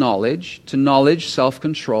goodness knowledge, to knowledge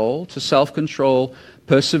self-control, to self-control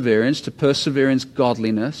perseverance, to perseverance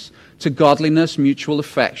godliness, to godliness mutual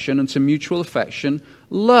affection, and to mutual affection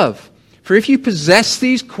love. For if you possess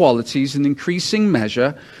these qualities in increasing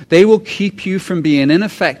measure, they will keep you from being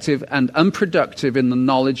ineffective and unproductive in the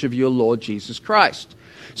knowledge of your Lord Jesus Christ.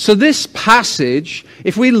 So this passage,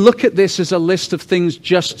 if we look at this as a list of things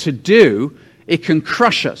just to do, it can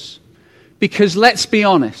crush us. Because let's be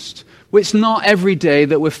honest, it's not every day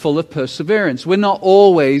that we're full of perseverance. We're not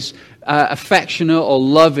always affectionate or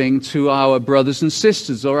loving to our brothers and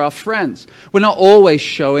sisters or our friends. We're not always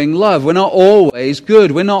showing love. We're not always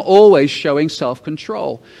good. We're not always showing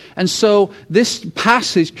self-control. And so this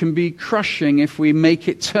passage can be crushing if we make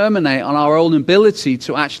it terminate on our own ability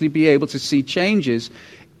to actually be able to see changes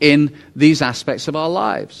in these aspects of our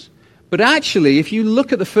lives. But actually, if you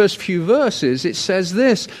look at the first few verses, it says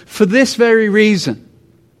this: for this very reason.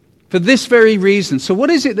 For this very reason. So what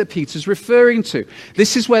is it that Peter's referring to?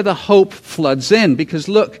 This is where the hope floods in, because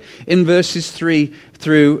look in verses 3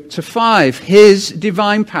 through to 5. His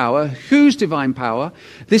divine power, whose divine power?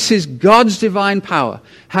 This is God's divine power,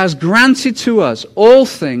 has granted to us all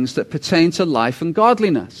things that pertain to life and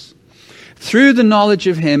godliness, through the knowledge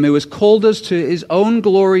of Him who has called us to His own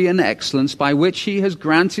glory and excellence, by which He has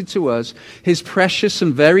granted to us His precious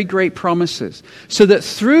and very great promises, so that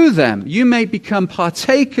through them you may become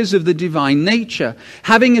partakers of the divine nature,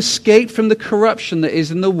 having escaped from the corruption that is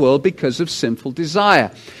in the world because of sinful desire.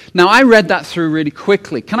 Now, I read that through really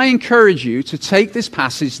quickly. Can I encourage you to take this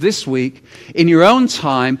passage this week in your own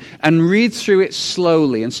time and read through it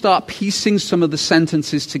slowly and start piecing some of the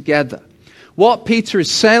sentences together? What Peter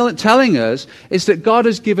is telling us is that God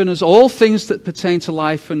has given us all things that pertain to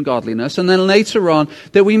life and godliness, and then later on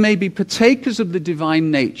that we may be partakers of the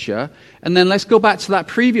divine nature. And then let's go back to that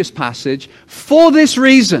previous passage, for this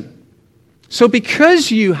reason. So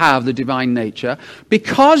because you have the divine nature,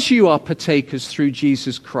 because you are partakers through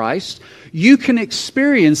Jesus Christ, you can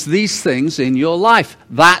experience these things in your life.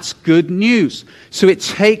 That's good news. So it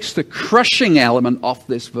takes the crushing element off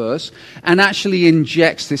this verse and actually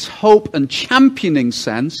injects this hope and championing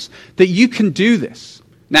sense that you can do this.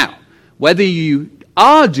 Now, whether you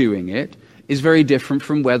are doing it is very different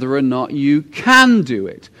from whether or not you can do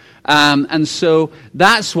it. And so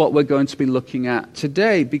that's what we're going to be looking at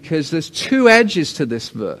today, because there's two edges to this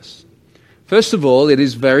verse. First of all, it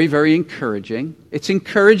is very, very encouraging. It's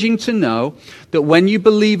encouraging to know that when you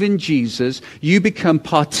believe in Jesus, you become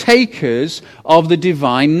partakers of the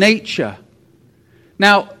divine nature.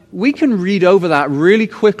 Now, we can read over that really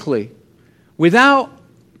quickly without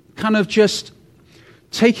kind of just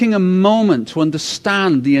taking a moment to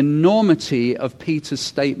understand the enormity of Peter's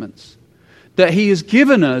statements. That he has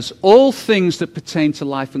given us all things that pertain to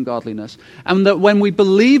life and godliness. And that when we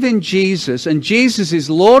believe in Jesus, and Jesus is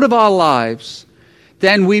Lord of our lives,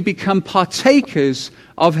 then we become partakers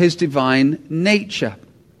of his divine nature.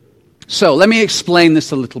 So let me explain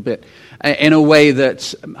this a little bit in a way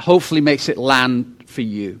that hopefully makes it land for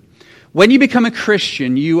you. When you become a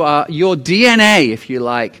Christian, your DNA, if you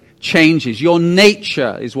like, changes. Your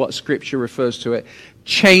nature is what Scripture refers to it.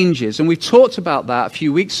 Changes. And we talked about that a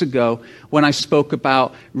few weeks ago when I spoke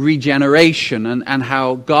about regeneration and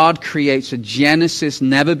how God creates a Genesis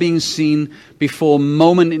never being seen before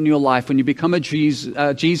moment in your life when you become a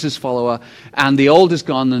Jesus follower and the old is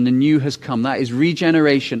gone and the new has come. That is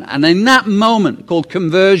regeneration. And in that moment called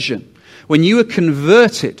conversion, when you are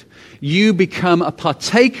converted, you become a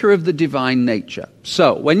partaker of the divine nature.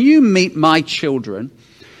 So when you meet my children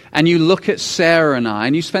and you look at Sarah and I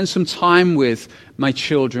and you spend some time with my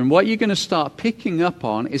children, what you're going to start picking up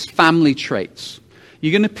on is family traits.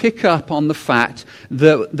 You're going to pick up on the fact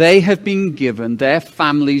that they have been given their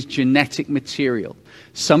family's genetic material.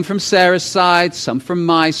 Some from Sarah's side, some from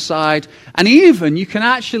my side. And even you can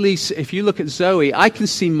actually, if you look at Zoe, I can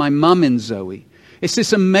see my mum in Zoe. It's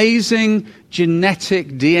this amazing genetic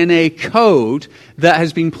DNA code that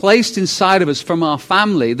has been placed inside of us from our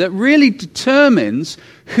family that really determines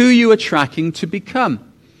who you are tracking to become.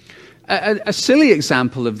 A silly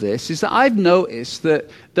example of this is that I've noticed that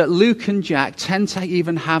Luke and Jack tend to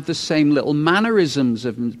even have the same little mannerisms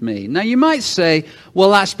of me. Now, you might say,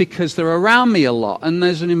 well, that's because they're around me a lot and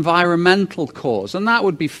there's an environmental cause, and that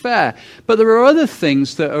would be fair. But there are other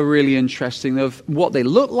things that are really interesting of what they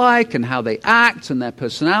look like and how they act and their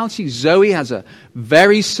personality. Zoe has a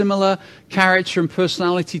very similar character and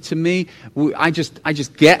personality to me. I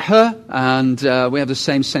just get her, and we have the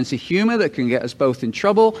same sense of humor that can get us both in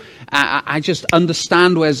trouble. I just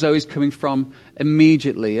understand where Zoe's coming from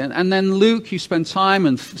immediately. And then Luke, you spend time,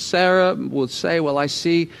 and Sarah would say, well, I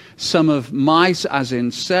see some of my, as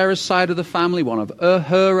in Sarah's side of the family, one of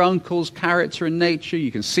her uncle's character and nature.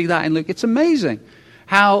 You can see that in Luke. It's amazing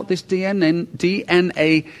how this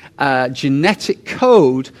DNA genetic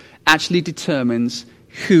code actually determines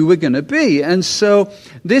who we're going to be. And so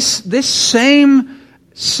this same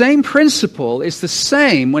principle is the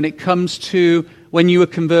same when it comes to when you were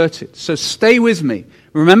converted. So stay with me.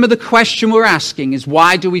 Remember, the question we're asking is,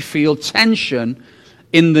 why do we feel tension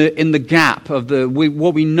in the gap of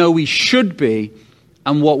what we know we should be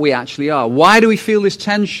and what we actually are? Why do we feel this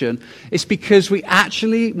tension? It's because we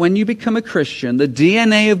actually, when you become a Christian, the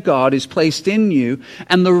DNA of God is placed in you,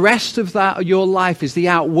 and the rest of that, your life, is the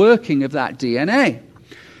outworking of that DNA.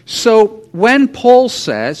 So when Peter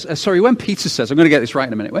says, I'm going to get this right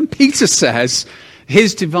in a minute. When Peter says,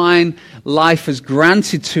 his divine life has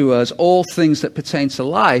granted to us all things that pertain to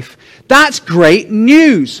life, that's great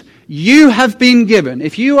news. You have been given,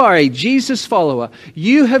 if you are a Jesus follower,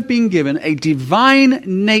 you have been given a divine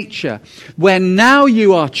nature where now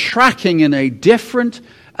you are tracking in a different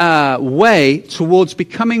way towards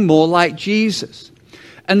becoming more like Jesus.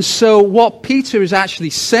 And so what Peter is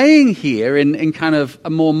actually saying here in kind of a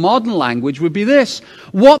more modern language would be this: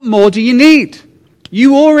 what more do you need?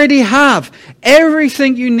 You already have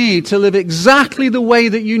everything you need to live exactly the way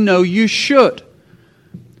that you know you should.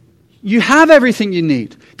 You have everything you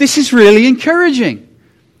need. This is really encouraging.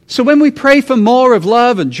 So when we pray for more of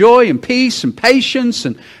love and joy and peace and patience,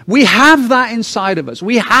 and we have that inside of us.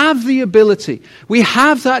 We have the ability. We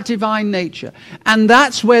have that divine nature. And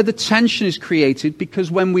that's where the tension is created,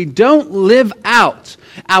 because when we don't live out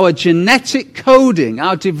our genetic coding,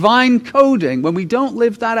 our divine coding, when we don't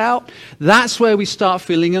live that out, that's where we start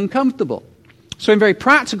feeling uncomfortable. So in very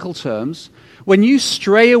practical terms, when you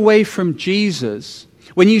stray away from Jesus,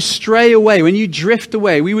 when you stray away, when you drift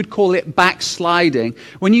away, we would call it backsliding.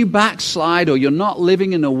 When you backslide, or you're not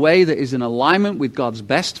living in a way that is in alignment with God's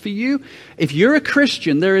best for you, if you're a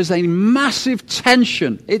Christian, there is a massive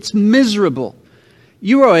tension. It's miserable.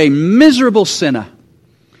 You are a miserable sinner.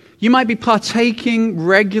 You might be partaking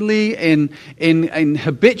regularly in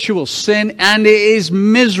habitual sin, and it is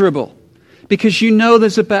miserable because you know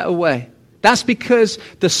there's a better way. That's because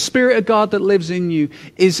the Spirit of God that lives in you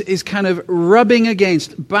is kind of rubbing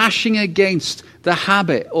against, bashing against the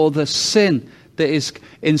habit or the sin that is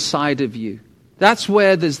inside of you. That's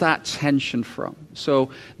where there's that tension from. So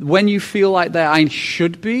when you feel like that I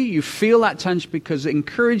should be, you feel that tension because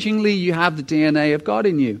encouragingly you have the DNA of God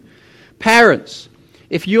in you. Parents,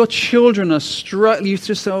 if your children are struggling, you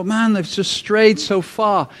just say, oh man, they've just strayed so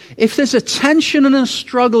far. If there's a tension and a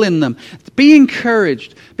struggle in them, be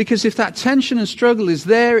encouraged. Because if that tension and struggle is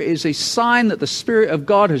there, it is a sign that the Spirit of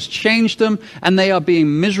God has changed them and they are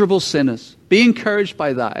being miserable sinners. Be encouraged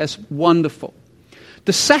by that. It's wonderful.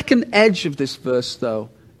 The second edge of this verse, though,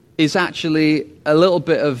 is actually a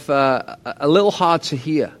little hard to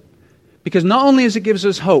hear. Because not only does it give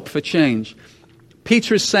us hope for change,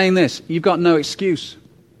 Peter is saying this, you've got no excuse.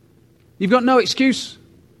 You've got no excuse.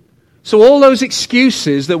 So all those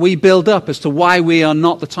excuses that we build up as to why we are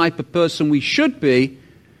not the type of person we should be,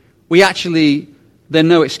 they're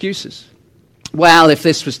no excuses. Well, if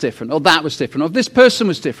this was different, or that was different, or if this person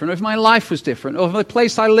was different, or if my life was different, or if the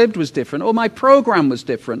place I lived was different, or my program was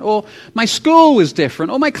different, or my school was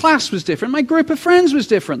different, or my class was different, my group of friends was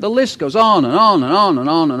different. The list goes on and on and on and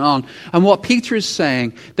on and on. And what Peter is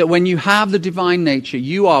saying, that when you have the divine nature,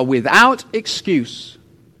 you are without excuse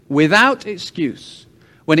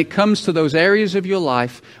when it comes to those areas of your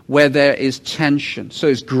life where there is tension. So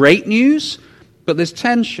it's great news, but there's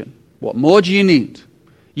tension. What more do you need?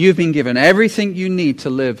 You've been given everything you need to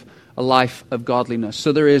live a life of godliness.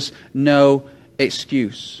 So there is no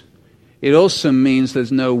excuse. It also means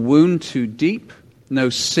there's no wound too deep, no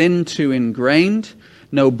sin too ingrained,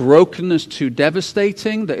 no brokenness too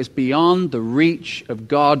devastating that is beyond the reach of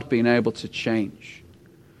God being able to change.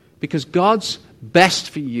 Because God's best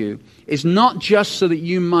for you is not just so that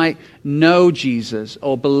you might know Jesus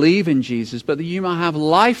or believe in Jesus, but that you might have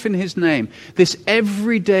life in His name, this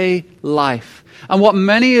everyday life. And what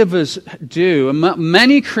many of us do, and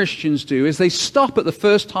many Christians do, is they stop at the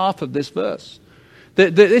first half of this verse.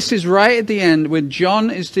 That this is right at the end when John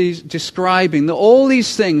is describing that all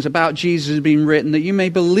these things about Jesus have been written, that you may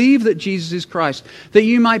believe that Jesus is Christ, that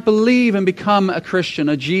you might believe and become a Christian,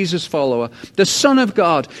 a Jesus follower, the Son of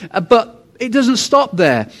God. But it doesn't stop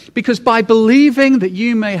there, because by believing that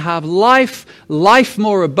you may have life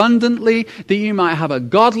more abundantly, that you might have a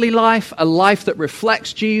godly life, a life that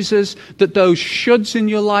reflects Jesus, that those shoulds in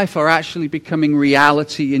your life are actually becoming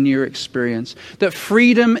reality in your experience, that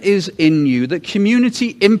freedom is in you, that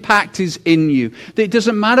community impact is in you, that it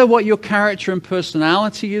doesn't matter what your character and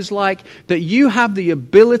personality is like, that you have the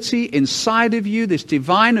ability inside of you, this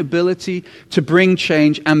divine ability to bring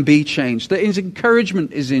change and be changed, that His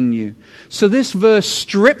encouragement is in you. So this verse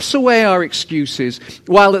strips away our excuses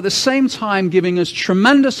while at the same time giving us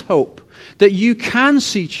tremendous hope that you can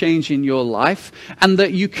see change in your life and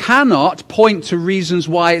that you cannot point to reasons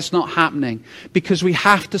why it's not happening, because we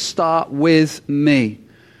have to start with me.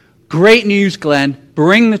 Great news, Glenn.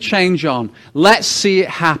 Bring the change on. Let's see it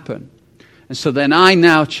happen. And so then I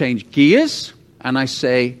now change gears and I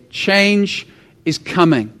say, change is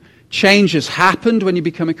coming. Change has happened when you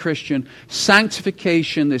become a Christian.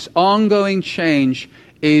 Sanctification, this ongoing change,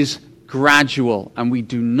 is gradual. And we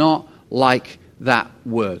do not like that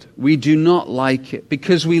word. We do not like it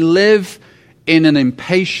because we live in an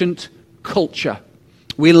impatient culture.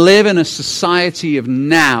 We live in a society of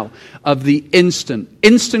now, of the instant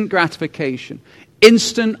gratification.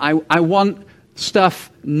 Instant, I want stuff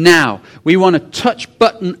now. We want a touch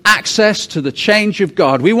button access to the change of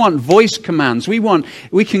God. We want voice commands.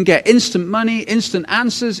 We can get instant money, instant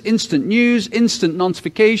answers, instant news, instant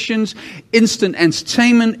notifications, instant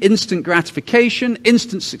entertainment, instant gratification,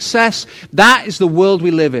 instant success. That is the world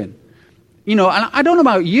we live in. You know, and I don't know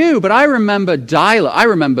about you, but I remember dial-up. I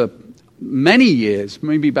remember many years,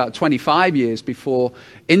 maybe about 25 years before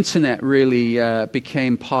internet really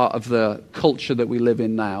became part of the culture that we live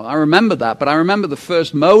in now. I remember that, but I remember the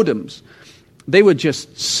first modems. They were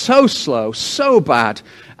just so slow, so bad.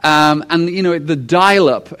 And, you know, the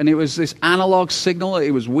dial-up, and it was this analog signal.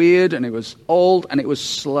 It was weird, and it was old, and it was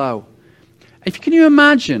slow. Can you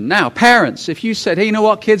imagine now, parents, if you said, hey, you know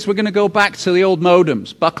what, kids, we're going to go back to the old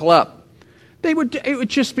modems, buckle up. It would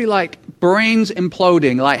just be like brains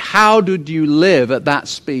imploding. Like, how did you live at that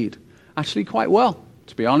speed? Actually, quite well,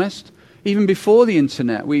 to be honest. Even before the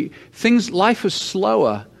internet, life was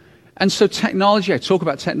slower. And so technology, I talk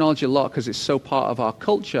about technology a lot because it's so part of our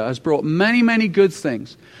culture, has brought many, many good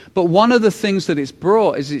things. But one of the things that it's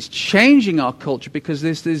brought is it's changing our culture because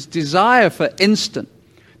there's this desire for instant.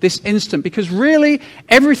 Because really,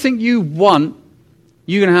 everything you want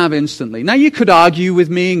you're going to have instantly. Now, you could argue with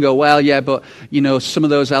me and go, well, yeah, but, some of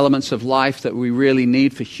those elements of life that we really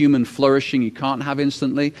need for human flourishing, you can't have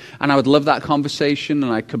instantly. And I would love that conversation,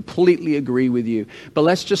 and I completely agree with you. But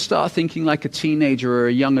let's just start thinking like a teenager or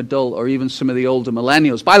a young adult or even some of the older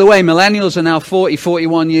millennials. By the way, millennials are now 40,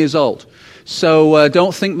 41 years old. So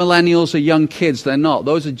don't think millennials are young kids. They're not.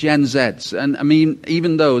 Those are Gen Zs. And I mean,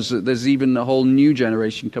 even those, there's even a whole new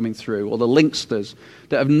generation coming through, or the Linksters,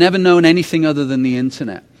 that have never known anything other than the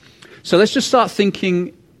internet. So let's just start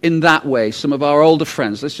thinking in that way. Some of our older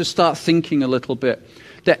friends, let's just start thinking a little bit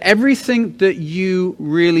that everything that you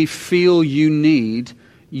really feel you need,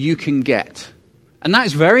 you can get. And that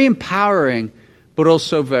is very empowering, but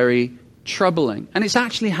also very troubling. And it's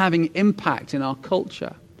actually having impact in our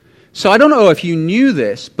culture. So I don't know if you knew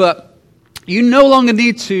this, but you no longer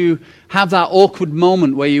need to have that awkward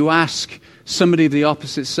moment where you ask somebody of the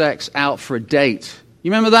opposite sex out for a date.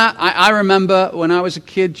 You remember that? I remember when I was a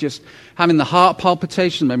kid just having the heart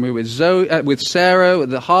palpitations. Remember with Sarah, with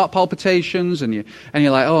the heart palpitations, and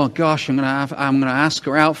you're like, oh gosh, I'm gonna ask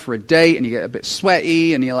her out for a date, and you get a bit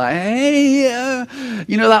sweaty, and you're like, hey,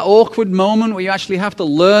 that awkward moment where you actually have to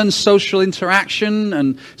learn social interaction,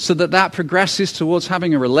 and so that progresses towards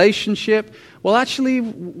having a relationship. Well, actually,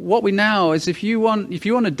 what we now is if you want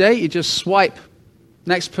a date, you just swipe,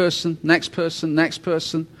 next person, next person, next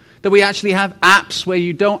person. That we actually have apps where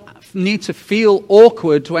you don't need to feel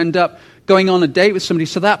awkward to end up going on a date with somebody.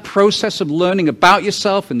 So that process of learning about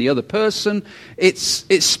yourself and the other person, it's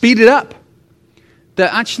speeded up.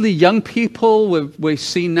 That actually young people we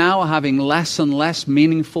see now are having less and less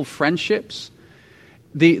meaningful friendships.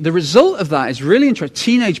 The result of that is really interesting.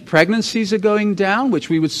 Teenage pregnancies are going down, which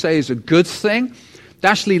we would say is a good thing.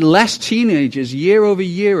 Actually, less teenagers year over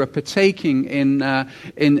year are partaking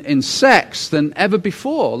in sex than ever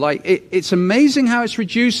before. Like it's amazing how it's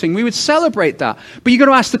reducing. We would celebrate that, but you got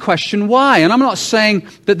to ask the question why. And I'm not saying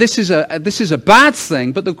that this is a bad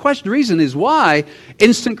thing, but the reason is why.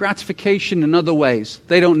 Instant gratification in other ways.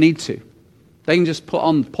 They don't need to. They can just put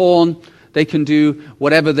on porn. They can do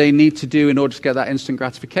whatever they need to do in order to get that instant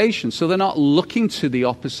gratification. So they're not looking to the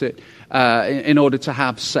opposite in order to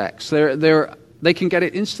have sex. They can get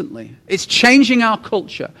it instantly. It's changing our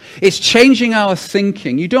culture. It's changing our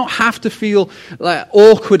thinking. You don't have to feel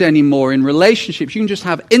awkward anymore in relationships. You can just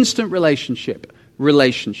have instant relationship.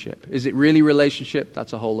 Is it really relationship?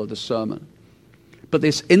 That's a whole other sermon. But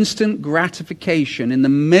this instant gratification in the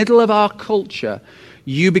middle of our culture,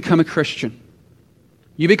 you become a Christian.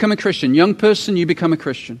 You become a Christian. Young person, you become a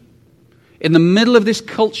Christian. In the middle of this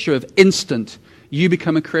culture of instant, you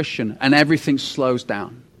become a Christian and everything slows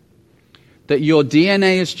down. That your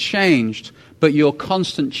DNA has changed, but your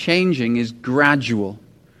constant changing is gradual.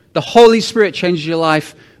 The Holy Spirit changes your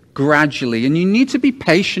life gradually, and you need to be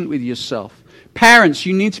patient with yourself. Parents,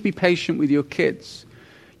 you need to be patient with your kids.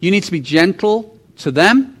 You need to be gentle to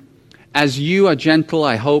them as you are gentle,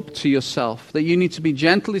 I hope, to yourself. That you need to be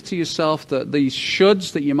gentle to yourself, that these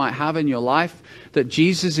shoulds that you might have in your life, that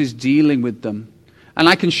Jesus is dealing with them. And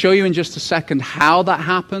I can show you in just a second how that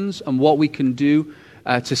happens and what we can do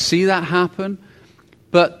to see that happen.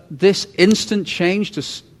 But this instant change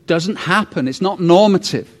just doesn't happen. It's not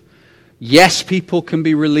normative. Yes, people can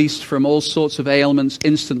be released from all sorts of ailments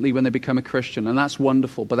instantly when they become a Christian, and that's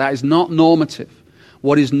wonderful, but that is not normative.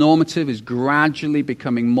 What is normative is gradually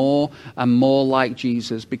becoming more and more like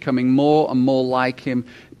Jesus, becoming more and more like Him,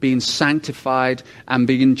 being sanctified and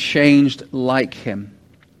being changed like Him.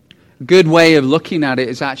 A good way of looking at it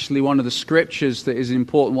is actually one of the scriptures that is an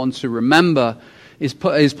important one to remember. Is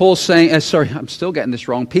Paul saying, I'm still getting this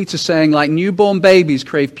wrong. Peter saying, like newborn babies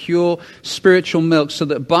crave pure spiritual milk so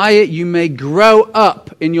that by it you may grow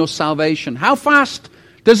up in your salvation. How fast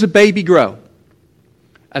does a baby grow?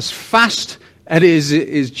 As fast as it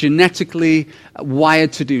is genetically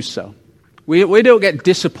wired to do so. We don't get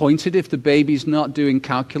disappointed if the baby's not doing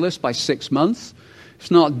calculus by 6 months.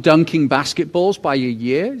 It's not dunking basketballs by a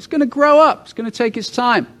year. It's going to grow up. It's going to take its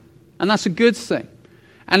time. And that's a good thing.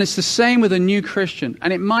 And it's the same with a new Christian.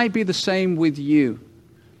 And it might be the same with you.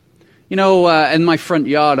 You know, in my front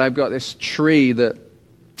yard, I've got this tree that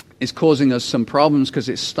is causing us some problems because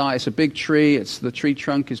it's a big tree. The tree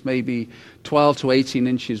trunk is maybe 12 to 18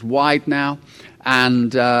 inches wide now.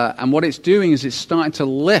 And what it's doing is it's starting to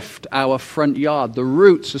lift our front yard. The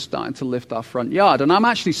roots are starting to lift our front yard. And I'm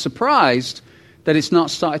actually surprised that it's not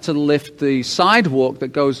started to lift the sidewalk that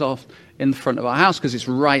goes off in front of our house because it's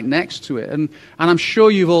right next to it. And I'm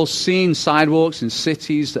sure you've all seen sidewalks in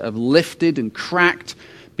cities that have lifted and cracked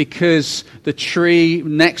because the tree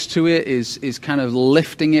next to it is kind of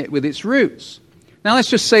lifting it with its roots. Now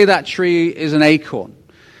let's just say that tree is an acorn.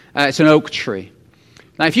 It's an oak tree.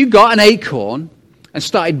 Now, if you got an acorn and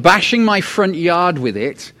started bashing my front yard with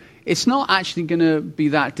it, it's not actually going to be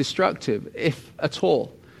that destructive, if at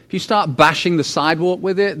all. If you start bashing the sidewalk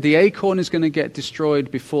with it, the acorn is going to get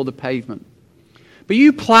destroyed before the pavement. But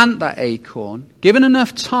you plant that acorn, given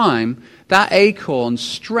enough time, that acorn's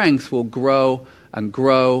strength will grow and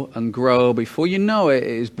grow and grow. Before you know it, it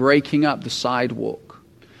is breaking up the sidewalk.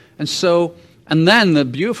 And then the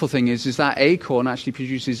beautiful thing is that acorn actually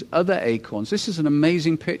produces other acorns. This is an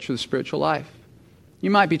amazing picture of the spiritual life. You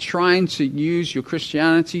might be trying to use your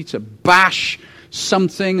Christianity to bash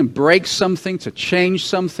something and break something, to change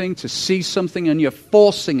something, to see something, and you're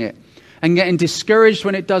forcing it and getting discouraged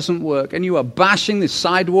when it doesn't work. And you are bashing the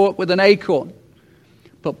sidewalk with an acorn.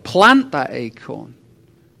 But plant that acorn.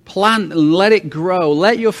 Plant and let it grow.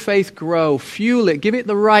 Let your faith grow. Fuel it. Give it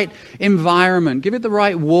the right environment. Give it the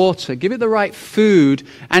right water. Give it the right food.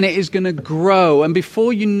 And it is going to grow. And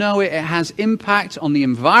before you know it, it has impact on the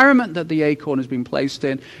environment that the acorn has been placed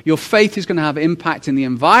in. Your faith is going to have impact in the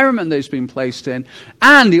environment that it's been placed in.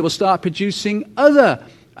 And it will start producing other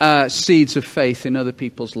seeds of faith in other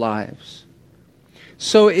people's lives.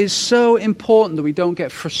 So it is so important that we don't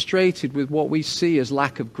get frustrated with what we see as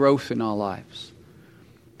lack of growth in our lives.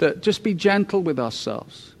 That just be gentle with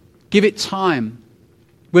ourselves. Give it time.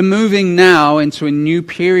 We're moving now into a new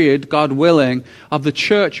period, God willing, of the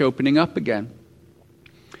church opening up again.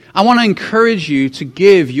 I want to encourage you to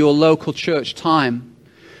give your local church time.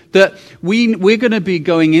 That we're going to be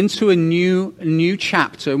going into a new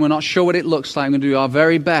chapter. We're not sure what it looks like. We're going to do our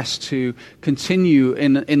very best to continue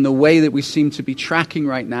in the way that we seem to be tracking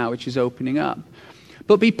right now, which is opening up.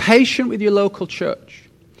 But be patient with your local church.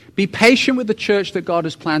 Be patient with the church that God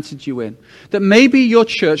has planted you in. That maybe your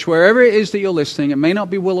church, wherever it is that you're listening, it may not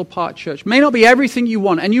be Willow Park Church, may not be everything you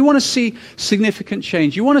want, and you want to see significant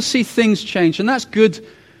change. You want to see things change, and that's good.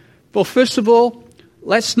 Well, first of all,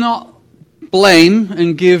 let's not blame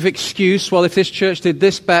and give excuse. Well, if this church did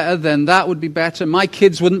this better, then that would be better. My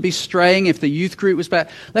kids wouldn't be straying if the youth group was better.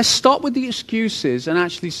 Let's stop with the excuses and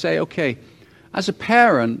actually say, okay, as a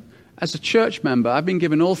parent, as a church member, I've been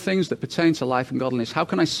given all things that pertain to life and godliness. How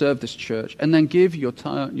can I serve this church? And then give your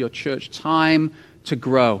church time to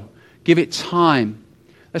grow. Give it time.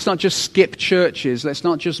 Let's not just skip churches. Let's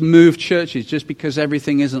not just move churches just because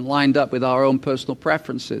everything isn't lined up with our own personal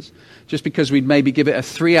preferences. Just because we'd maybe give it a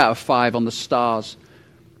 3 out of 5 on the stars.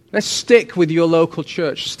 Let's stick with your local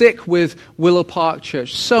church. Stick with Willow Park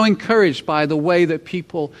Church. So encouraged by the way that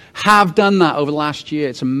people have done that over the last year.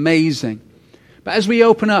 It's amazing. But as we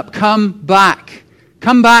open up, come back.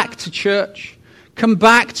 Come back to church. Come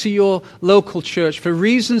back to your local church for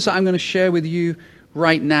reasons that I'm going to share with you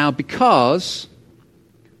right now, because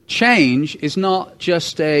change is not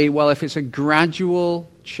just if it's a gradual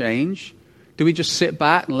change, do we just sit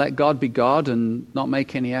back and let God be God and not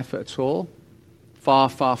make any effort at all? Far,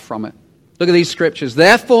 far from it. Look at these scriptures.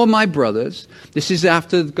 Therefore, my brothers, this is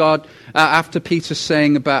after Peter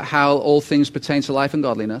saying about how all things pertain to life and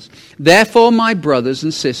godliness. Therefore, my brothers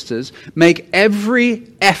and sisters, make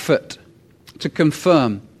every effort to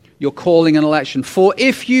confirm your calling and election. For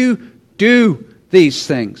if you do these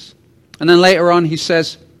things. And then later on he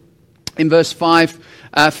says in verse 5,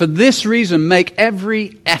 for this reason, make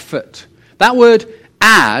every effort. That word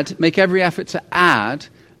add, make every effort to add,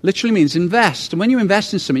 literally means invest. And when you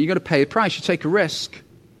invest in something, you've got to pay a price. You take a risk.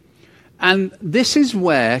 And this is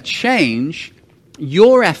where change,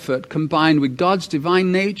 your effort combined with God's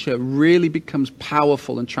divine nature, really becomes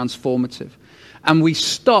powerful and transformative. And we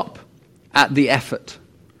stop at the effort.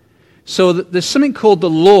 So there's something called the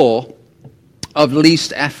law of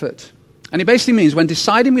least effort. And it basically means when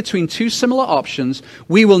deciding between two similar options,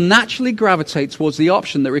 we will naturally gravitate towards the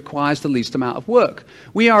option that requires the least amount of work.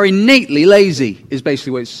 We are innately lazy, is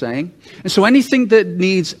basically what it's saying. And so anything that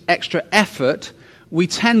needs extra effort, we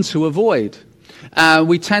tend to avoid.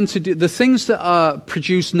 We tend to do the things that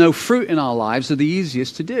produce no fruit in our lives are the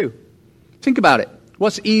easiest to do. Think about it.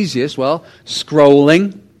 What's easiest? Well,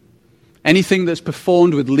 scrolling. Anything that's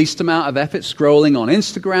performed with least amount of effort, scrolling on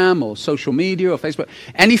Instagram or social media or Facebook,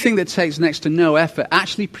 anything that takes next to no effort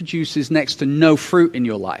actually produces next to no fruit in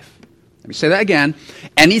your life. Let me say that again.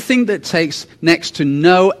 Anything that takes next to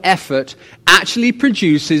no effort actually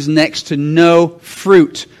produces next to no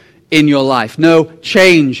fruit in your life, no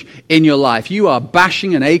change in your life. You are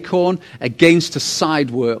bashing an acorn against a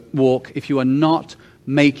sidewalk if you are not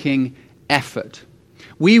making effort.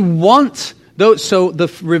 We want... So the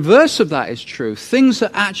reverse of that is true. Things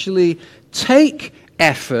that actually take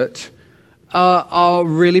effort are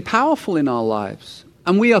really powerful in our lives.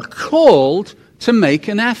 And we are called to make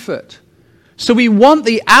an effort. So we want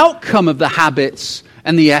the outcome of the habits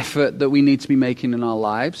and the effort that we need to be making in our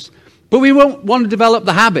lives, but we won't want to develop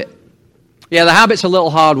the habit. Yeah, the habit's a little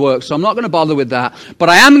hard work, so I'm not going to bother with that. But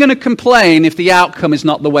I am going to complain if the outcome is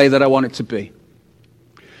not the way that I want it to be.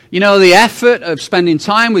 You know, the effort of spending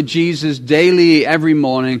time with Jesus daily, every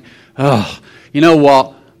morning, you know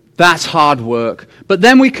what? That's hard work. But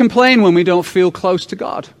then we complain when we don't feel close to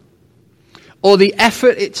God. Or the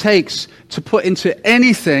effort it takes to put into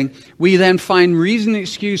anything, we then find reason and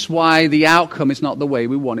excuse why the outcome is not the way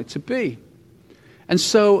we want it to be. And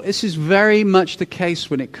so this is very much the case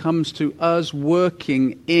when it comes to us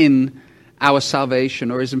working in our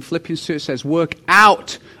salvation. Or as in Philippians 2 it says, work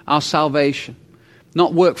out our salvation.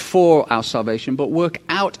 Not work for our salvation, but work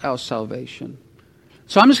out our salvation.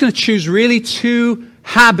 So I'm just going to choose really 2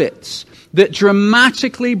 habits that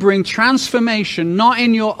dramatically bring transformation, not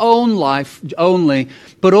in your own life only,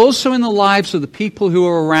 but also in the lives of the people who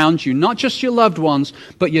are around you. Not just your loved ones,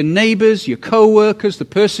 but your neighbors, your co-workers, the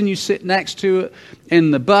person you sit next to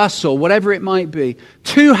in the bus or whatever it might be.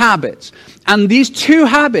 2 habits. And these 2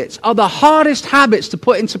 habits are the hardest habits to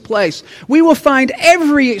put into place. We will find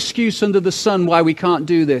every excuse under the sun why we can't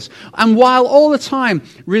do this. And while all the time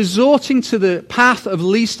resorting to the path of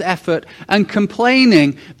least effort and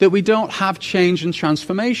complaining that we don't have change and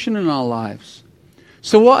transformation in our lives.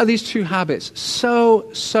 So what are these 2 habits?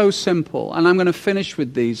 So simple. And I'm going to finish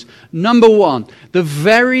with these. Number 1, the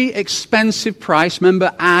very expensive price.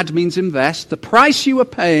 Remember, add means invest. The price you are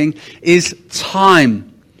paying is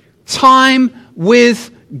time. Time with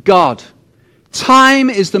God. Time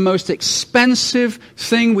is the most expensive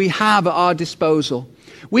thing we have at our disposal.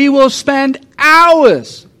 We will spend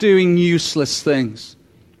hours doing useless things.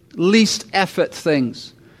 Least effort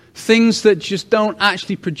things. Things that just don't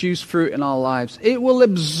actually produce fruit in our lives. It will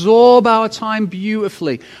absorb our time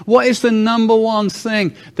beautifully. What is the number 1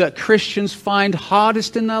 thing that Christians find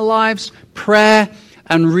hardest in their lives? Prayer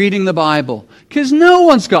and reading the Bible. Because no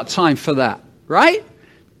one's got time for that, right?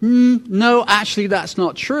 No, actually that's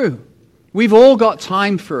not true. We've all got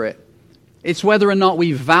time for it. It's whether or not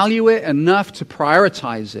we value it enough to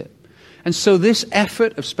prioritize it. And so this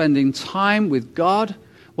effort of spending time with God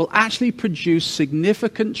will actually produce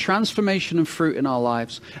significant transformation and fruit in our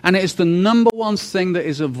lives. And it is the number 1 thing that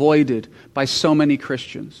is avoided by so many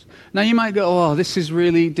Christians. Now you might go, oh, this is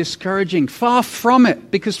really discouraging. Far from it,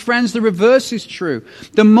 because friends, the reverse is true.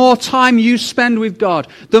 The more time you spend with God,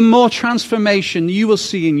 the more transformation you will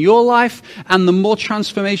see in your life, and the more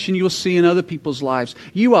transformation you will see in other people's lives.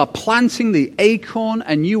 You are planting the acorn,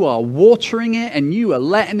 and you are watering it, and you are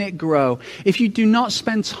letting it grow. If you do not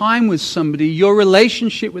spend time with somebody, your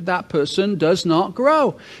relationship with that person does not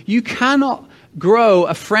grow. You cannot grow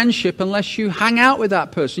a friendship unless you hang out with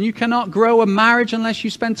that person. You cannot grow a marriage unless you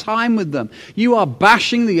spend time with them. You are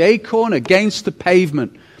bashing the acorn against the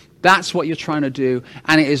pavement. That's what you're trying to do,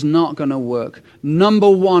 and it is not going to work. Number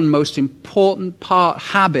 1 most important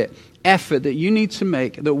habit, effort that you need to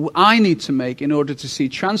make, that I need to make in order to see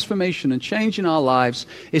transformation and change in our lives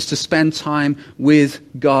is to spend time with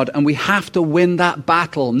God. And we have to win that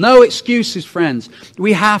battle. No excuses, friends.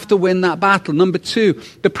 We have to win that battle. Number 2,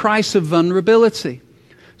 the price of vulnerability.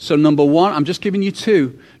 So number 1, I'm just giving you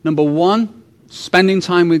 2. Number 1, spending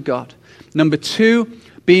time with God. Number 2,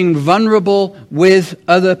 being vulnerable with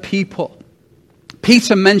other people.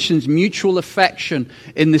 Peter mentions mutual affection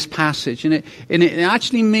in this passage, and it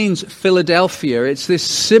actually means Philadelphia. It's this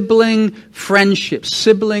sibling friendship,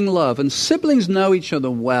 sibling love, and siblings know each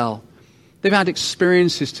other well. They've had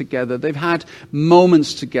experiences together, they've had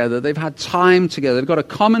moments together, they've had time together, they've got a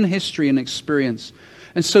common history and experience.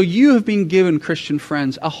 And so you have been given, Christian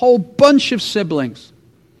friends, a whole bunch of siblings.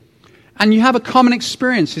 And you have a common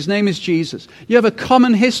experience. His name is Jesus. You have a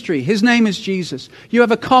common history. His name is Jesus. You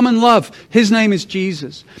have a common love. His name is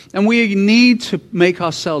Jesus. And we need to make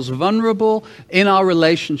ourselves vulnerable in our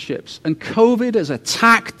relationships. And COVID has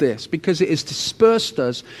attacked this because it has dispersed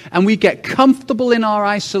us. And we get comfortable in our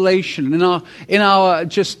isolation, in our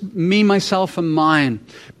just me, myself, and mine.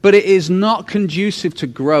 But it is not conducive to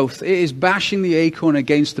growth. It is bashing the acorn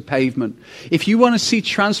against the pavement. If you want to see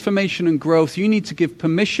transformation and growth, you need to give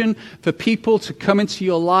permission for people to come into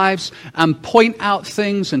your lives and point out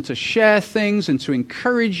things and to share things and to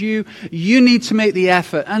encourage you. You need to make the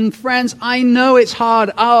effort. And friends, I know it's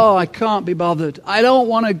hard. Oh, I can't be bothered. I don't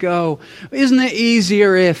want to go. Isn't it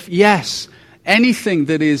easier if, yes, anything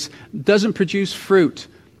that doesn't produce fruit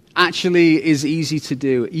actually is easy to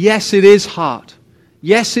do? Yes, it is hard.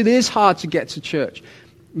 Yes, it is hard to get to church.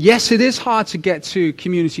 Yes, it is hard to get to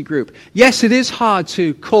community group. Yes, it is hard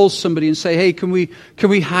to call somebody and say, hey, can we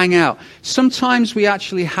hang out? Sometimes we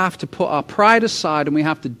actually have to put our pride aside and we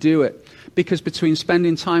have to do it. Because between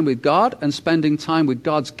spending time with God and spending time with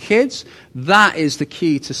God's kids, that is the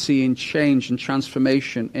key to seeing change and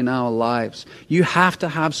transformation in our lives. You have to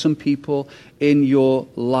have some people in your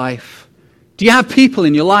life. Do you have people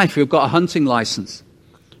in your life who have got a hunting license?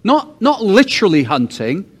 Not literally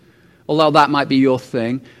hunting, although that might be your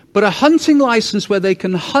thing, but a hunting license where they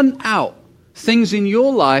can hunt out things in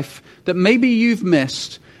your life that maybe you've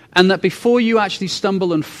missed, and that before you actually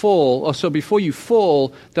stumble and fall, or so before you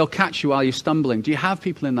fall, they'll catch you while you're stumbling. Do you have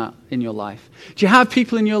people in that in your life? Do you have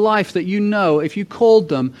people in your life that you know, if you called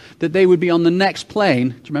them, that they would be on the next plane?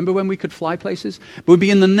 Do you remember when we could fly places? But would be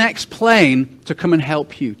in the next plane to come and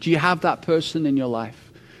help you. Do you have that person in your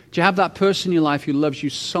life? Do you have that person in your life who loves you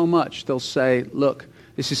so much, they'll say, look,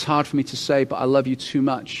 this is hard for me to say, but I love you too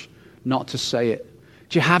much not to say it.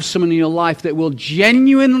 Do you have someone in your life that will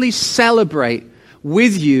genuinely celebrate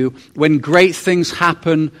with you when great things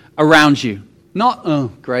happen around you? Not, oh,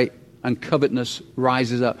 great, and covetousness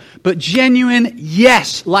rises up. But genuine,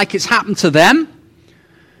 yes, like it's happened to them.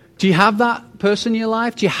 Do you have that person in your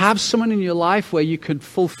life? Do you have someone in your life where you could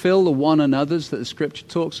fulfill the one another's that the Scripture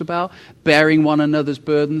talks about? Bearing one another's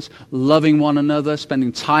burdens, loving one another,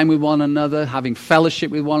 spending time with one another, having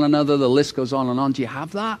fellowship with one another, the list goes on and on. Do you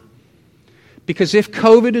have that? Because if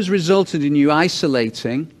COVID has resulted in you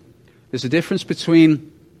isolating, there's a difference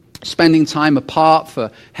between spending time apart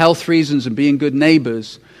for health reasons and being good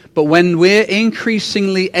neighbors. But when we're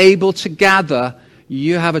increasingly able to gather,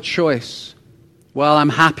 you have a choice. Well, I'm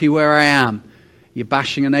happy where I am. You're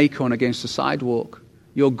bashing an acorn against the sidewalk.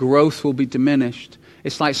 Your growth will be diminished.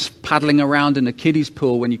 It's like paddling around in a kiddie's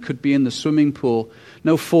pool when you could be in the swimming pool.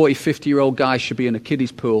 No 40, 50-year-old guy should be in a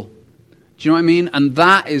kiddie's pool. Do you know what I mean? And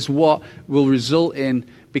that is what will result in,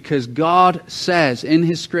 because God says in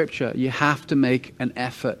His Scripture, you have to make an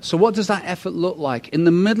effort. So what does that effort look like? In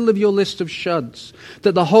the middle of your list of shoulds,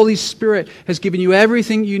 that the Holy Spirit has given you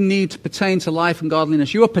everything you need to pertain to life and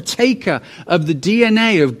godliness. You are partaker of the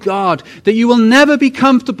DNA of God, that you will never be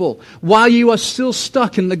comfortable while you are still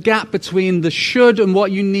stuck in the gap between the should and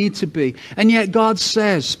what you need to be. And yet God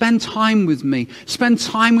says, spend time with me, spend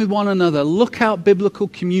time with one another, look out biblical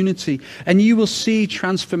community, and you will see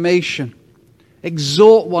transformation.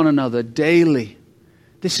 Exhort one another daily.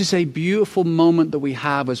 This is a beautiful moment that we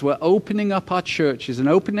have as we're opening up our churches and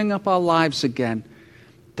opening up our lives again.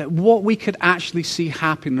 That what we could actually see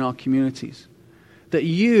happen in our communities. That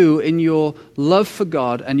you, in your love for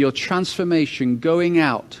God and your transformation, going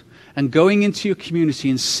out and going into your community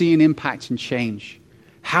and seeing impact and change.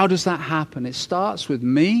 How does that happen? It starts with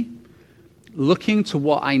me looking to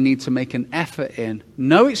what I need to make an effort in.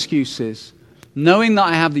 No excuses. Knowing that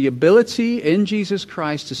I have the ability in Jesus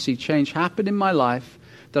Christ to see change happen in my life,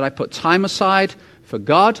 that I put time aside for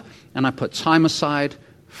God and I put time aside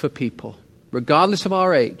for people. Regardless of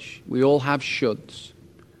our age, we all have shoulds.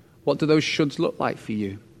 What do those shoulds look like for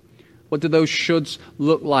you? What do those shoulds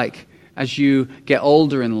look like as you get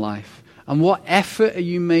older in life? And what effort are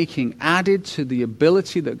you making added to the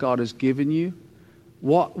ability that God has given you?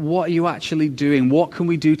 What are you actually doing? What can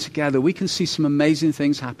we do together? We can see some amazing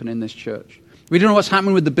things happen in this church. We don't know what's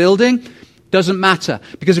happening with the building. Doesn't matter.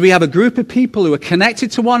 Because we have a group of people who are connected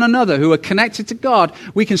to one another, who are connected to God,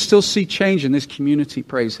 we can still see change in this community,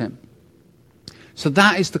 praise Him. So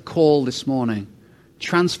that is the call this morning.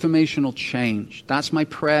 Transformational change. That's my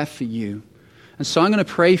prayer for you. And so I'm going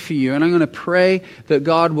to pray for you, and I'm going to pray that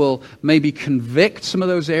God will maybe convict some of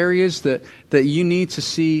those areas that you need to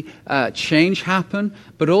see change happen,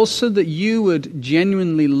 but also that you would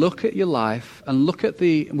genuinely look at your life and look at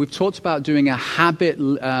we've talked about doing a habit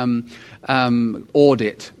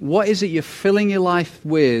audit. What is it you're filling your life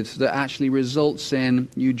with that actually results in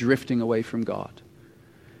you drifting away from God?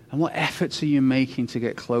 And what efforts are you making to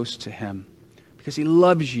get close to Him? Because He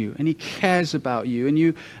loves you and He cares about you, and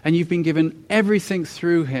you've been given everything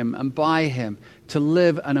through Him and by Him to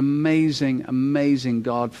live an amazing, amazing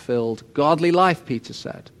God-filled, godly life, Peter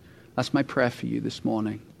said. That's my prayer for you this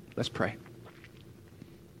morning. Let's pray.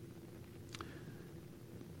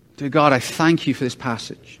 Dear God, I thank you for this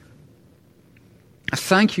passage. I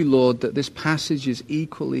thank you, Lord, that this passage is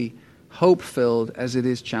equally hope-filled as it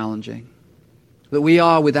is challenging. That we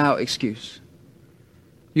are without excuse.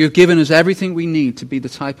 You have given us everything we need to be the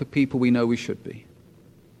type of people we know we should be.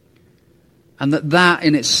 And that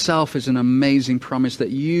in itself is an amazing promise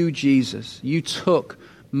that you, Jesus, you took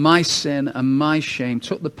my sin and my shame,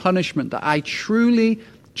 took the punishment that I truly,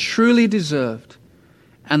 truly deserved.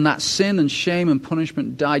 And that sin and shame and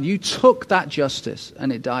punishment died. You took that justice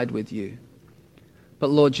and it died with you. But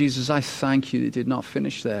Lord Jesus, I thank you that it did not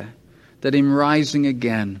finish there. That in rising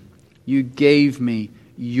again, you gave me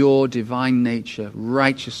your divine nature,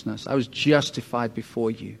 righteousness. I was justified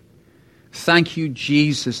before you. Thank you,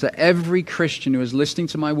 Jesus, that every Christian who is listening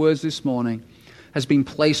to my words this morning has been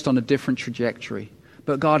placed on a different trajectory.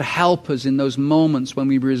 But God, help us in those moments when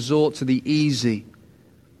we resort to the easy.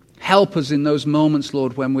 Help us in those moments,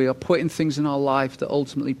 Lord, when we are putting things in our life that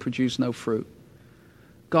ultimately produce no fruit.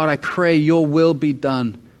 God, I pray your will be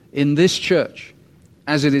done in this church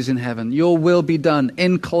as it is in heaven. Your will be done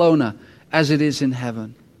in Kelowna as it is in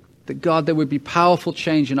heaven. That, God, there would be powerful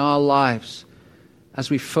change in our lives as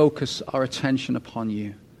we focus our attention upon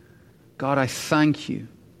you. God, I thank you.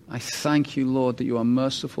 I thank you, Lord, that you are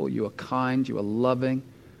merciful, you are kind, you are loving,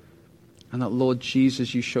 and that, Lord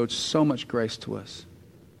Jesus, you showed so much grace to us.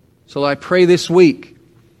 So I pray this week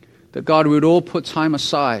that, God, we would all put time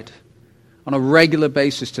aside on a regular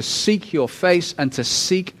basis to seek your face and to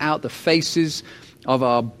seek out the faces of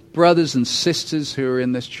our brothers and sisters who are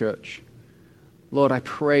in this church. Lord, I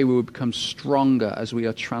pray we would become stronger as we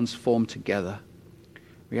are transformed together.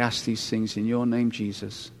 We ask these things in your name,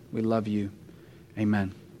 Jesus. We love you.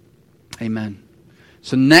 Amen. Amen.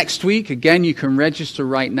 So next week, again, you can register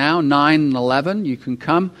right now, 9 and 11. You can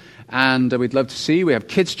come, and we'd love to see you. We have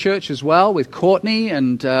kids' church as well with Courtney,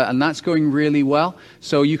 and that's going really well.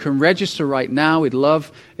 So you can register right now. We'd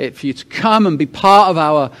love it for you to come and be part of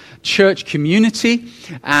our church community,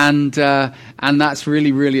 and that's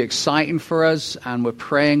really, really exciting for us, and we're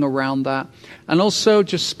praying around that. And also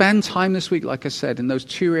just spend time this week, like I said, in those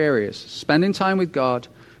two areas, spending time with God,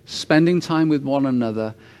 spending time with one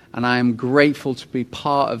another. And I am grateful to be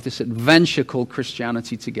part of this adventure called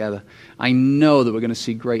Christianity together. I know that we're going to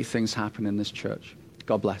see great things happen in this church.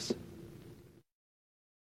 God bless.